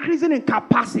without increasing in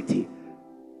capacity.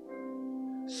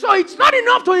 So it's not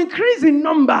enough to increase in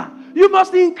number. You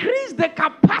must increase the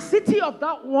capacity of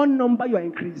that one number you are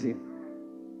increasing.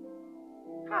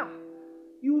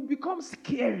 You will become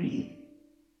scary.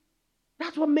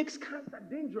 That's what makes cancer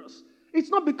dangerous. It's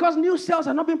not because new cells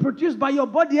are not being produced by your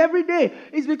body every day.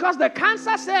 It's because the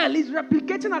cancer cell is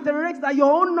replicating at a rate that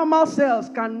your own normal cells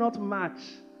cannot match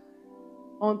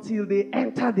until they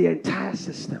enter the entire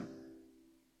system.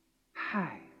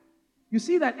 You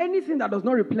see that anything that does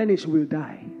not replenish will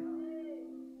die.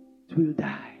 It will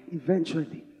die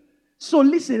eventually. So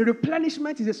listen,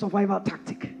 replenishment is a survival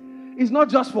tactic. It's not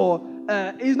just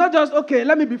okay,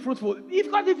 let me be fruitful.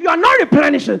 Because if you are not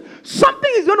replenishing,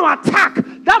 something is going to attack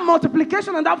that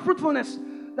multiplication and that fruitfulness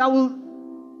that will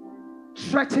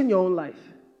threaten your own life.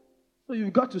 So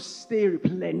you've got to stay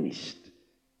replenished.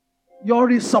 Your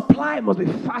resupply must be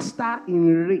faster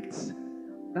in rates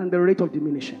than the rate of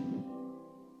diminishing.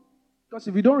 Because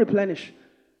if you don't replenish,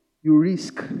 you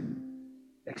risk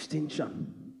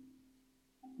extinction.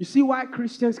 You see why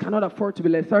Christians cannot afford to be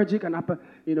lethargic and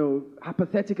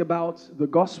apathetic about the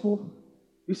gospel?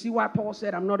 You see why Paul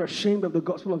said, I'm not ashamed of the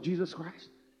gospel of Jesus Christ?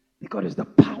 Because it's the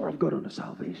power of God unto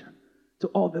salvation to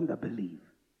all them that believe.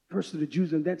 First to the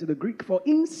Jews and then to the Greek. For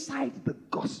inside the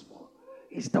gospel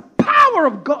is the power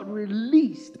of God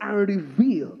released and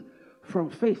revealed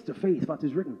from faith to faith. What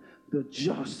is written, the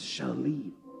just shall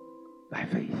live by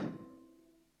faith.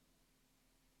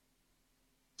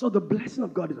 So the blessing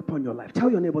of God is upon your life. Tell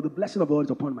your neighbor, the blessing of God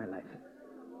is upon my life.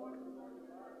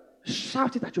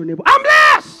 Shout it at your neighbor. I'm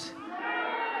blessed!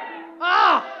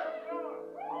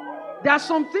 There are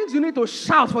some things you need to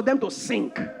shout for them to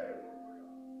sink.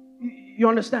 You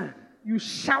understand? You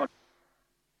shout.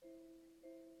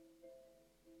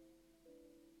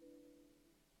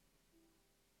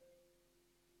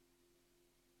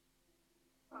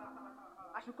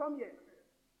 I should come here.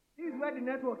 This is where the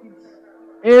network is.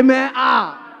 Amen.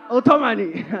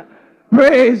 Automani.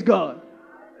 Praise God.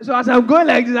 So as I'm going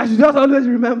like this, I should just always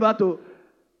remember to,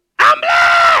 I'm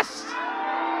blessed!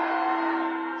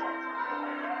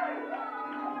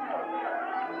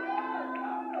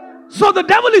 So the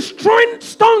devil is throwing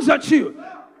stones at you,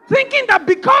 thinking that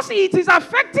because it is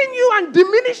affecting you and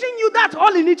diminishing you, that's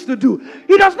all he needs to do.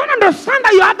 He does not understand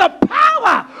that you have the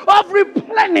power of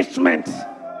replenishment.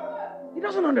 He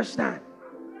doesn't understand.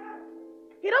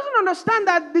 He doesn't understand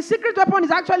that the secret weapon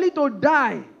is actually to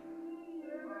die.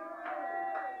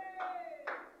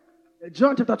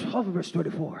 John chapter 12, verse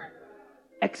 24.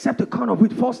 Except a corn of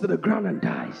wheat falls to the ground and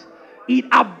dies, it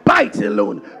abides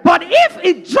alone. But if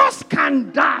it just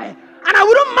can die, and I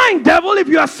wouldn't mind, devil, if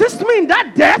you assist me in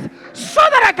that death, so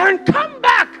that I can come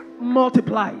back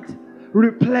multiplied,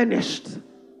 replenished,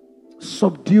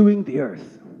 subduing the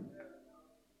earth.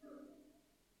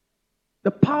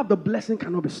 The power of the blessing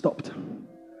cannot be stopped.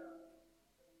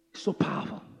 It's so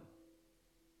powerful.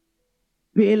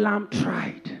 Balaam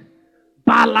tried.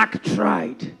 Balak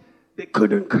tried. They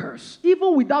couldn't curse.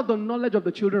 Even without the knowledge of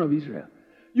the children of Israel.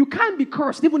 You can't be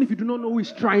cursed even if you do not know who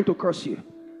is trying to curse you.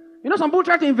 You know, some people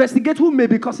try to investigate who may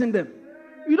be cursing them.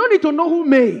 You don't need to know who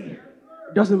may.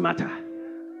 It doesn't matter.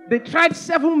 They tried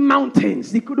 7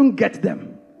 mountains. They couldn't get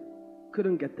them.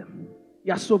 Couldn't get them.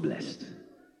 You are so blessed.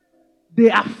 They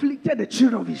afflicted the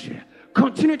children of Israel.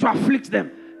 Continue to afflict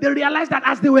them. They realized that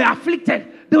as they were afflicted,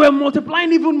 they were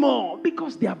multiplying even more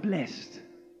because they are blessed.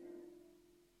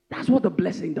 That's what the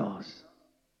blessing does.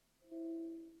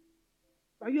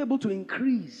 Are you able to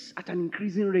increase at an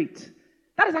increasing rate?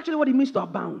 That is actually what it means to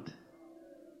abound.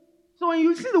 So when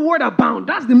you see the word abound,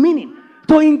 that's the meaning.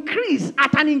 To increase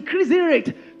at an increasing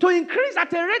rate. To increase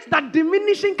at a rate that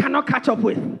diminishing cannot catch up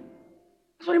with.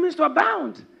 That's what it means to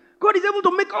abound. God is able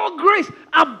to make all grace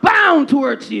abound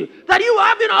towards you. That you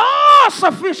have in all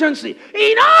sufficiency.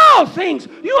 In all things.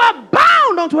 You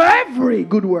abound unto every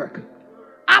good work.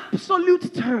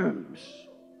 Absolute terms.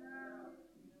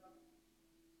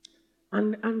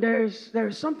 And there is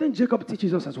something Jacob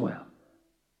teaches us as well.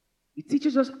 He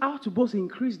teaches us how to both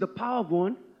increase the power of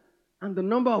one and the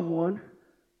number of one,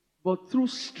 but through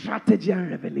strategy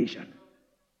and revelation.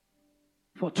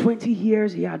 For 20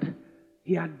 years he had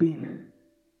been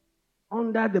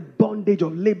under the bondage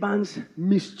of Laban's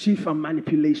mischief and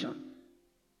manipulation.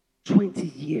 20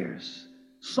 years.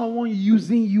 Someone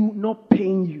using you, not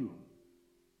paying you.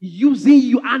 Using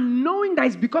you and knowing that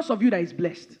it's because of you that is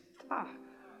blessed.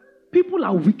 People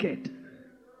are wicked.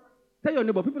 Tell your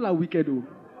neighbor, people are wicked. Oh.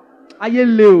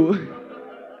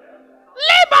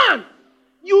 Laban!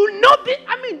 You know this.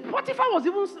 Potiphar was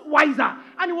even wiser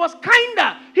and he was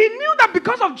kinder. He knew that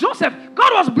because of Joseph,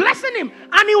 God was blessing him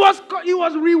and he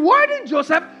was rewarding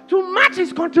Joseph to match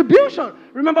his contribution.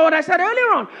 Remember what I said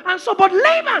earlier on? And so, but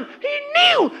Laban, he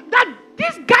knew that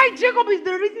this guy Jacob is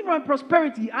the reason for my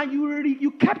prosperity, and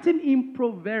you kept him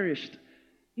impoverished.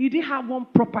 He didn't have one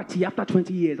property after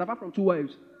 20 years, apart from 2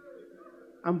 wives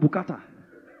and Bukata.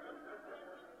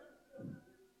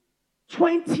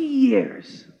 20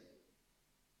 years.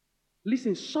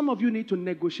 Listen, some of you need to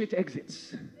negotiate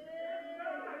exits.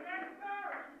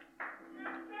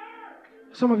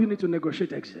 Some of you need to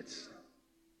negotiate exits.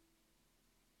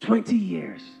 20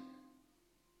 years.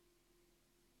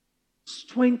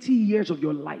 20 years of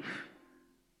your life.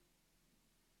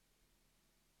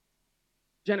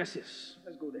 Genesis.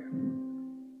 Let's go there.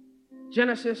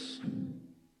 Genesis.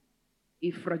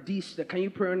 Ifradista. Can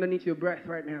you pray underneath your breath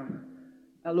right now?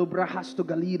 Elobrahasto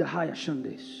galida haya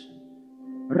shandis.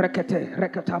 Rekete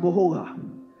rekatabohoa.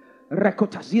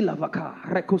 Rekotazila vaka.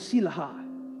 Rekosilaha.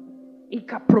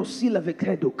 Ikaprosila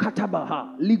vekedo.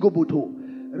 Katabaha. Ligobuto.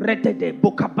 Retede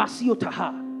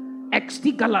bokabasiotaha.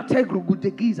 Extigalategru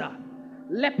gudegiza.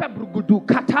 Lepebrugudu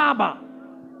kataba.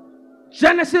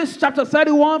 Genesis chapter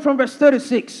 31 from verse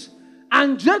 36.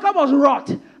 And Jacob was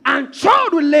wroth and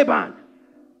chilled with Laban.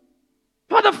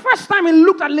 For the first time he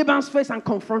looked at Laban's face and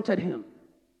confronted him.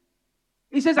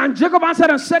 He says, and Jacob answered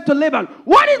and said to Laban,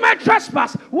 what is my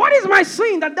trespass? What is my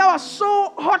sin that thou hast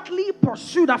so hotly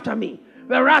pursued after me?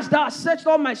 Whereas thou hast searched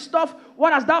all my stuff,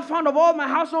 what hast thou found of all my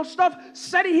household stuff?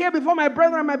 Set it here before my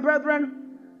brethren,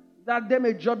 that they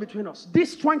may judge between us.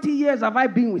 These 20 years have I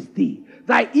been with thee.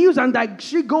 Thy ewes and thy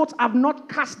she-goats have not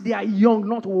cast their young,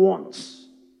 not once.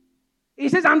 He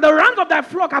says, and the rams of thy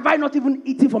flock have I not even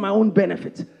eaten for my own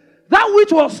benefit. That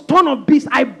which was torn of beast,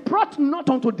 I brought not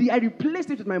unto thee. I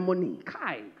replaced it with my money.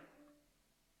 Kai.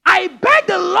 I bear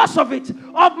the loss of it.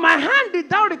 Of my hand did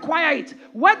thou require it.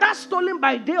 Whether stolen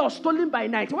by day or stolen by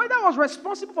night. Whether I was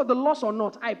responsible for the loss or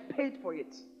not, I paid for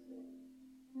it.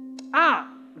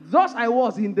 Thus I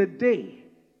was in the day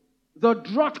the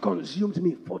drought consumed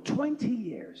me for 20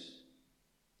 years.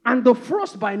 And the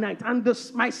frost by night. And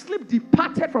my sleep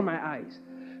departed from my eyes.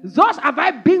 Thus have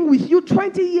I been with you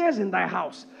 20 years in thy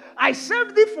house. I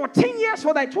served thee 14 years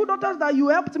for thy 2 daughters that you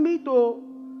helped me to...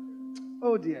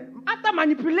 Oh dear. After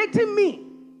manipulating me.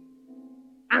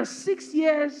 And 6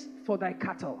 years for thy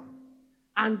cattle.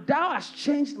 And thou hast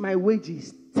changed my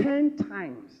wages 10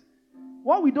 times.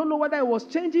 What we don't know whether I was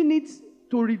changing it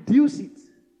to reduce it.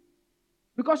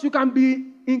 Because you can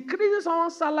be increasing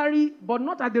someone's salary, but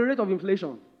not at the rate of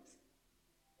inflation.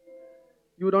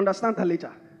 You would understand that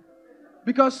later.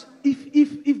 Because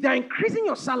if they're increasing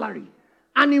your salary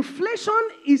and inflation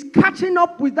is catching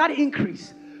up with that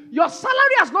increase, your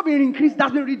salary has not been increased,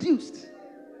 that's been reduced.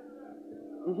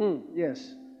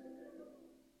 Yes.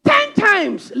 10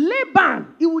 times,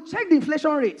 Laban, he would check the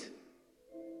inflation rate.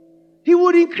 He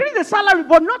would increase the salary,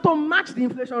 but not to match the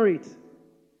inflation rate.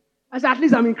 I said, at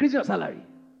least I'm increasing your salary.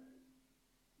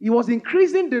 He was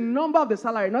increasing the number of the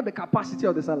salary, not the capacity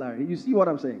of the salary. You see what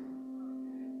I'm saying?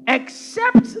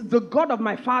 Except the God of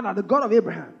my father, the God of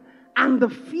Abraham, and the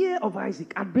fear of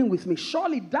Isaac had been with me,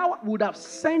 surely thou would have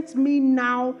sent me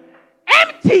now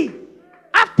empty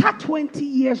after 20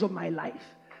 years of my life,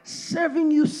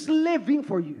 serving you, slaving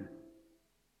for you.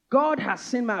 God has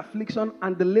seen my affliction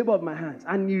and the labor of my hands,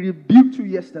 and he rebuked you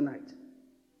yesterday night.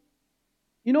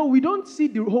 You know, we don't see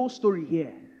the whole story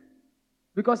here,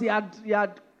 because he had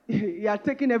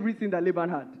taken everything that Laban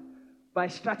had by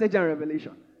strategy and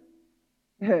revelation.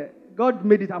 God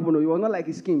made it happen. It was not like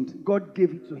he schemed. God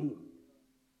gave it to him.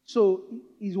 So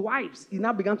his wives, he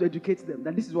now began to educate them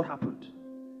that this is what happened.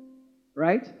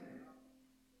 Right?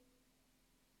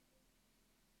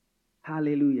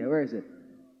 Hallelujah. Where is it?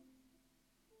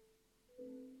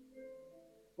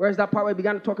 Where's that part where he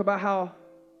began to talk about how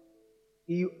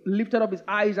he lifted up his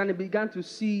eyes and he began to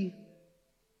see?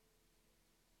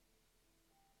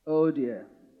 Oh dear.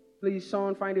 Please,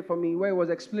 someone find it for me. Where he was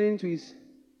explaining to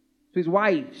his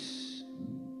wives.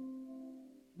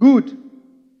 Good.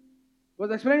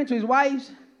 Was explaining to his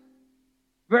wives.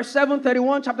 Verse 7,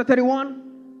 31, chapter 31.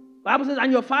 The Bible says,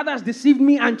 and your father has deceived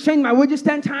me and changed my wages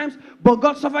 10 times, but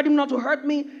God suffered him not to hurt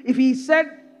me. If he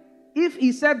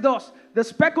said thus, the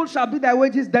speckled shall be thy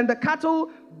wages, then the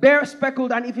cattle bear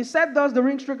speckled. And if he said thus, the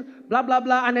ring streak, blah, blah,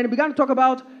 blah. And then he began to talk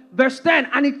about verse 10.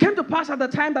 And it came to pass at the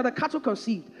time that the cattle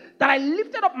conceived, that I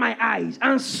lifted up my eyes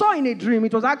and saw in a dream.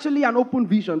 It was actually an open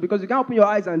vision, because you can't open your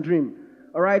eyes and dream.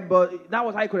 All right, but that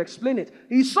was how I could explain it.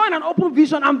 He saw in an open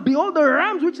vision, and behold, the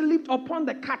rams which leaped upon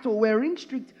the cattle were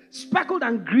ring-streaked, speckled,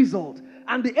 and grizzled.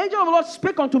 And the angel of the Lord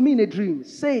spake unto me in a dream,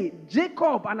 say,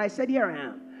 Jacob. And I said, here I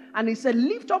am. And he said,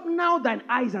 lift up now thine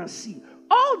eyes and see.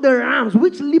 All the rams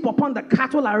which leap upon the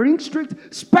cattle are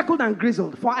ring-streaked, speckled, and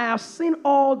grizzled. For I have seen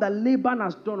all that Laban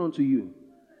has done unto you.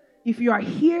 If you are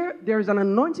here, there is an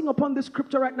anointing upon this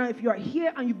scripture right now. If you are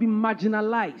here and you've been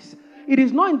marginalized, it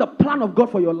is not in the plan of God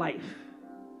for your life.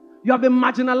 You have been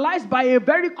marginalized by a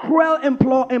very cruel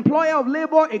employer of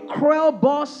labor, a cruel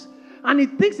boss, and he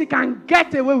thinks he can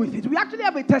get away with it. We actually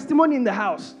have a testimony in the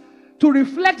house to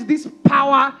reflect this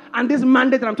power and this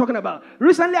mandate that I'm talking about.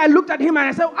 Recently, I looked at him and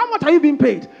I said, how much are you being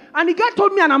paid? And the guy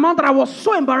told me an amount that I was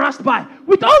so embarrassed by.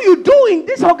 With all you do in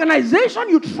this organization,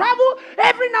 you travel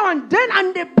every now and then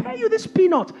and they pay you this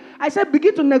peanut. I said,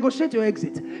 begin to negotiate your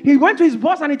exit. He went to his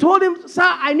boss and he told him, sir,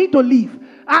 I need to leave.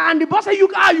 And the boss said, you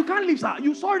can't leave, sir.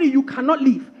 You cannot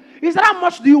leave. He said, how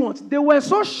much do you want? They were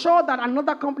so sure that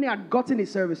another company had gotten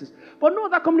his services. But no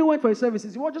other company went for his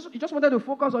services. He just wanted to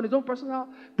focus on his own personal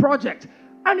project.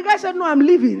 And the guy said, no, I'm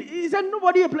leaving. He said,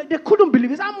 they couldn't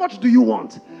believe it. How much do you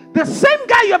want? The same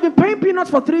guy you have been paying peanuts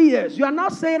for 3 years. You are now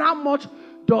saying, how much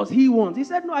does he want? He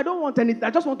said, no, I don't want anything. I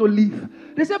just want to leave.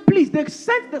 They said, please. They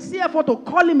sent the CFO to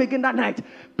call him again that night.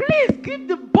 Please give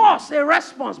the boss a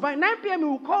response. By 9 p.m. he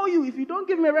will call you. If you don't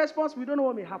give me a response, we don't know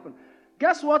what may happen.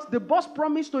 Guess what? The boss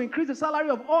promised to increase the salary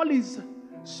of all his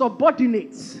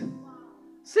subordinates.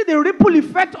 See the ripple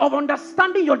effect of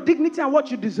understanding your dignity and what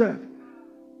you deserve.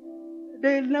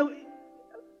 And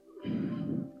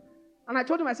I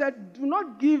told him, I said, do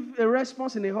not give a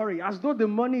response in a hurry, as though the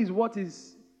money is what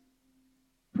is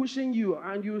pushing you,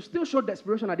 and you still show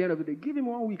desperation at the end of the day. Give him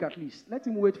 1 week at least. Let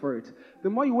him wait for it. The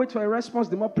more you wait for a response,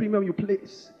 the more premium you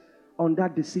place on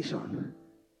that decision.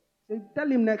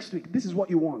 Tell him next week, this is what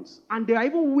he wants. And they are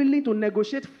even willing to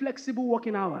negotiate flexible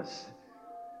working hours.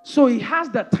 So he has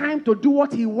the time to do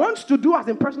what he wants to do as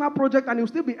a personal project, and he'll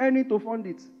still be earning to fund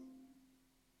it.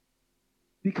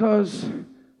 Because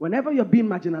whenever you're being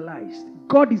marginalized,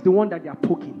 God is the one that they are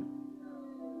poking.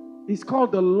 He's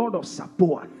called the Lord of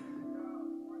Sabaoth.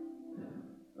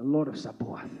 The Lord of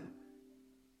Sabaoth.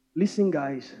 Listen,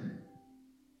 guys.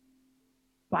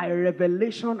 By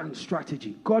revelation and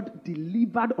strategy, God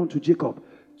delivered unto Jacob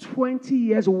 20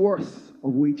 years worth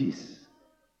of wages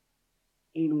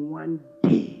in 1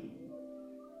 day.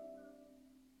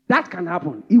 That can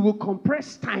happen. It will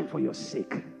compress time for your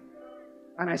sake.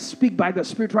 And I speak by the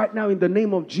Spirit right now in the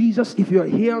name of Jesus. If you're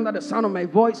here under the sound of my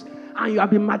voice and you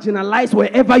have been marginalized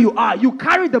wherever you are, you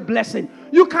carry the blessing.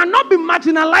 You cannot be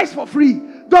marginalized for free.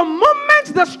 The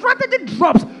moment the strategy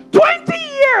drops, 20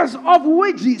 years of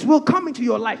wages will come into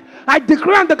your life. I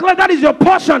decree and declare that is your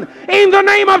portion in the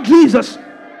name of Jesus.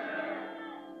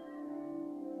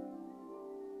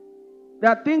 There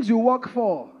are things you work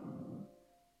for.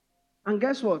 And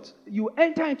guess what? You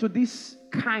enter into this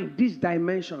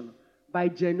dimension by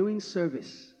genuine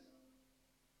service.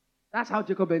 That's how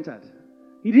Jacob entered.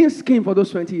 He didn't scheme for those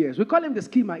 20 years. We call him the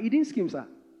schemer. He didn't scheme, sir.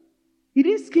 He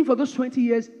didn't scheme for those 20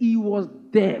 years. He was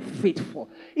there, faithful.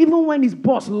 Even when his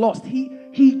boss lost, he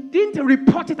didn't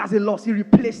report it as a loss. He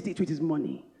replaced it with his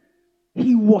money.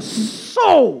 He was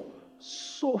so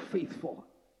faithful.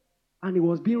 And he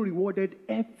was being rewarded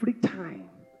every time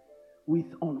with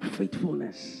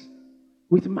unfaithfulness,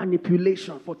 with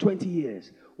manipulation for 20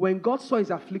 years. When God saw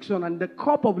his affliction and the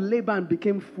cup of Laban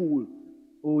became full,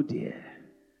 oh dear,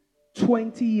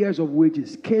 20 years of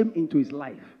wages came into his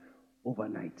life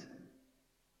overnight.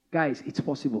 Guys, it's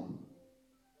possible.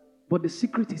 But the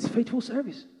secret is faithful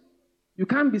service. You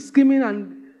can't be scheming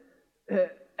and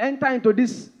enter into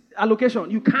this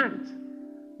allocation. You can't.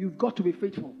 You've got to be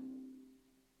faithful.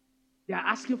 They are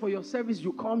asking for your service.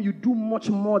 You come, you do much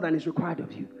more than is required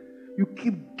of you. You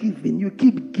keep giving, you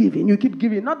keep giving, you keep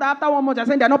giving. Not that after 1 month, you're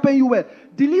saying they're not paying you well.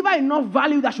 Deliver enough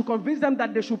value that should convince them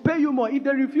that they should pay you more. If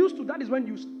they refuse to, that is when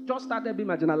you just started being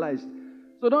marginalized.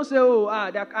 So don't say,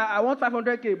 I want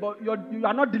 500K, but you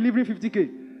are not delivering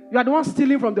 50K. You are the one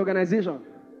stealing from the organization.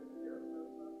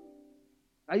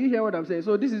 Are you hearing what I'm saying?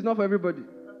 So this is not for everybody.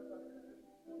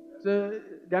 So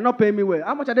they are not paying me well.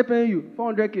 How much are they paying you?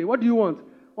 400K. What do you want?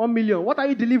 1 million. What are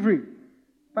you delivering?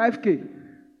 5K.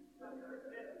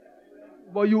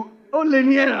 But you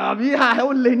only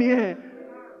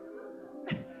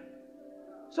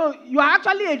So you are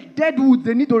actually a dead wood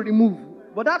they need to remove.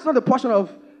 But that's not the portion of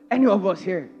any of us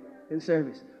here in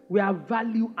service. We are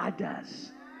value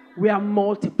adders. We are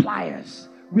multipliers.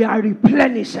 We are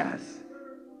replenishers.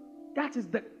 That is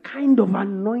the kind of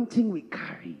anointing we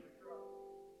carry.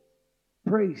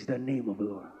 Praise the name of the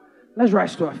Lord. Let's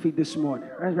rise to our feet this morning.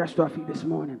 Let's rise to our feet this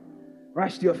morning.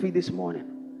 Rise to your feet this morning.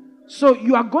 So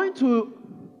you are going to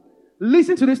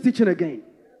listen to this teaching again.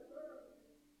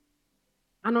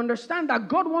 And understand that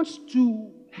God wants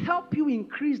to help you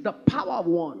increase the power of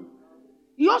one.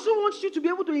 He also wants you to be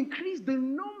able to increase the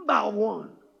number of one.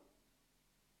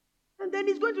 And then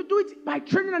he's going to do it by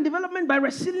training and development, by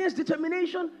resilience,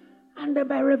 determination, and then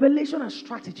by revelation and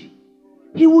strategy.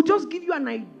 He will just give you an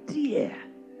idea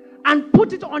and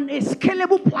put it on a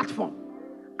scalable platform.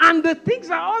 And the things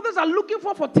that others are looking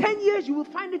for 10 years, you will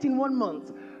find it in 1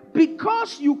 month.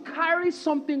 Because you carry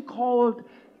something called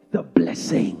the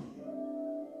blessing.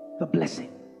 The blessing.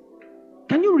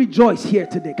 Can you rejoice here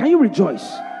today? Can you rejoice?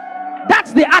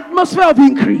 That's the atmosphere of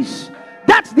increase.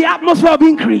 That's the atmosphere of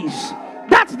increase.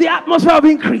 That's the atmosphere of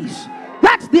increase.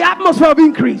 That's the atmosphere of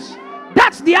increase.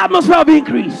 That's the atmosphere of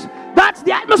increase. That's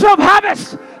the atmosphere of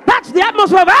harvest. That's the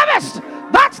atmosphere of harvest.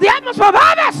 That's the atmosphere of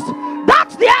harvest.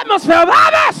 That's the atmosphere of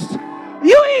harvest.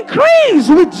 You increase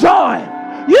with joy.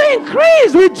 You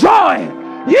increase with joy.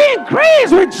 You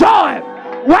increase with joy.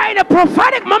 We're in a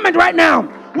prophetic moment right now.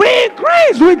 We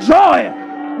increase with joy.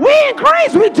 We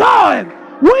increase with joy.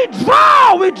 We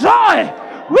draw with joy.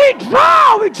 We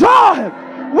draw with joy.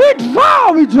 We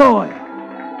draw with joy.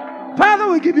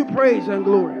 Father, we give you praise and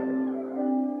glory.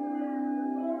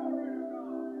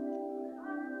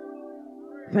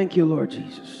 Thank you, Lord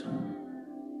Jesus.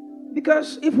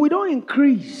 Because if we don't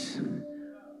increase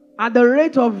at the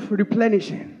rate of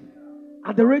replenishing,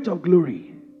 at the rate of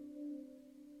glory,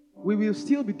 we will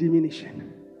still be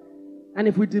diminishing. And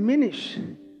if we diminish,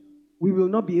 we will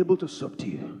not be able to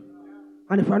subdue.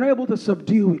 And if we're not able to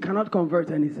subdue, we cannot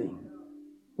convert anything.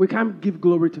 We can't give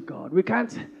glory to God. We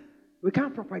can't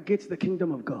propagate the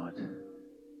kingdom of God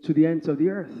to the ends of the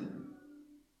earth.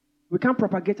 We can't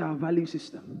propagate our value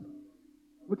system.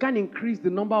 We can't increase the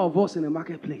number of us in the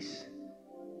marketplace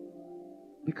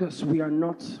because we are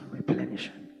not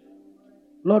replenishing.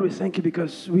 Lord, we thank you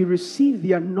because we receive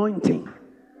the anointing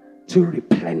to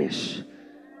replenish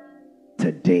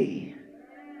today.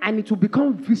 And it will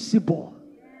become visible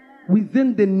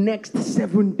within the next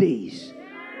 7 days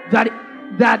that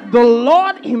the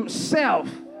Lord himself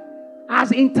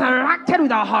has interacted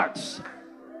with our hearts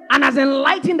and has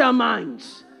enlightened our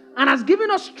minds and has given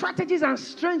us strategies and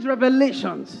strange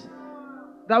revelations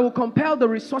that will compel the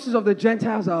resources of the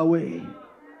Gentiles our way.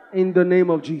 In the name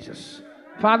of Jesus.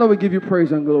 Father, we give you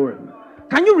praise and glory.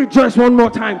 Can you rejoice one more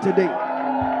time today?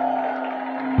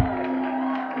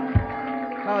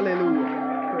 Hallelujah.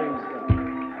 Praise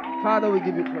God. Father, we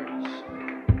give you praise.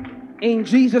 In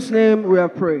Jesus' name we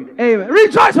have prayed. Amen.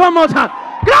 Rejoice one more time.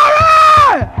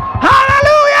 Glory!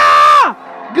 Hallelujah!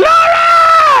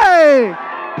 Glory!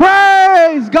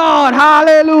 Praise God.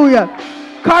 Hallelujah.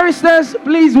 Choristers,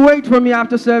 please wait for me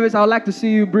after service. I would like to see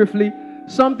you briefly.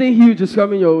 Something huge is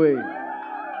coming your way.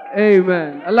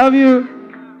 Amen. I love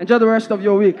you. Enjoy the rest of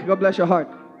your week. God bless your heart.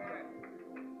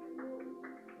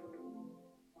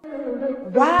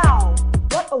 Wow,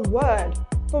 what a word.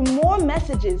 For more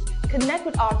messages, connect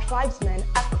with our tribesmen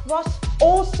across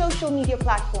all social media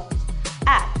platforms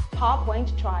at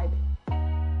PowerPoint Tribe.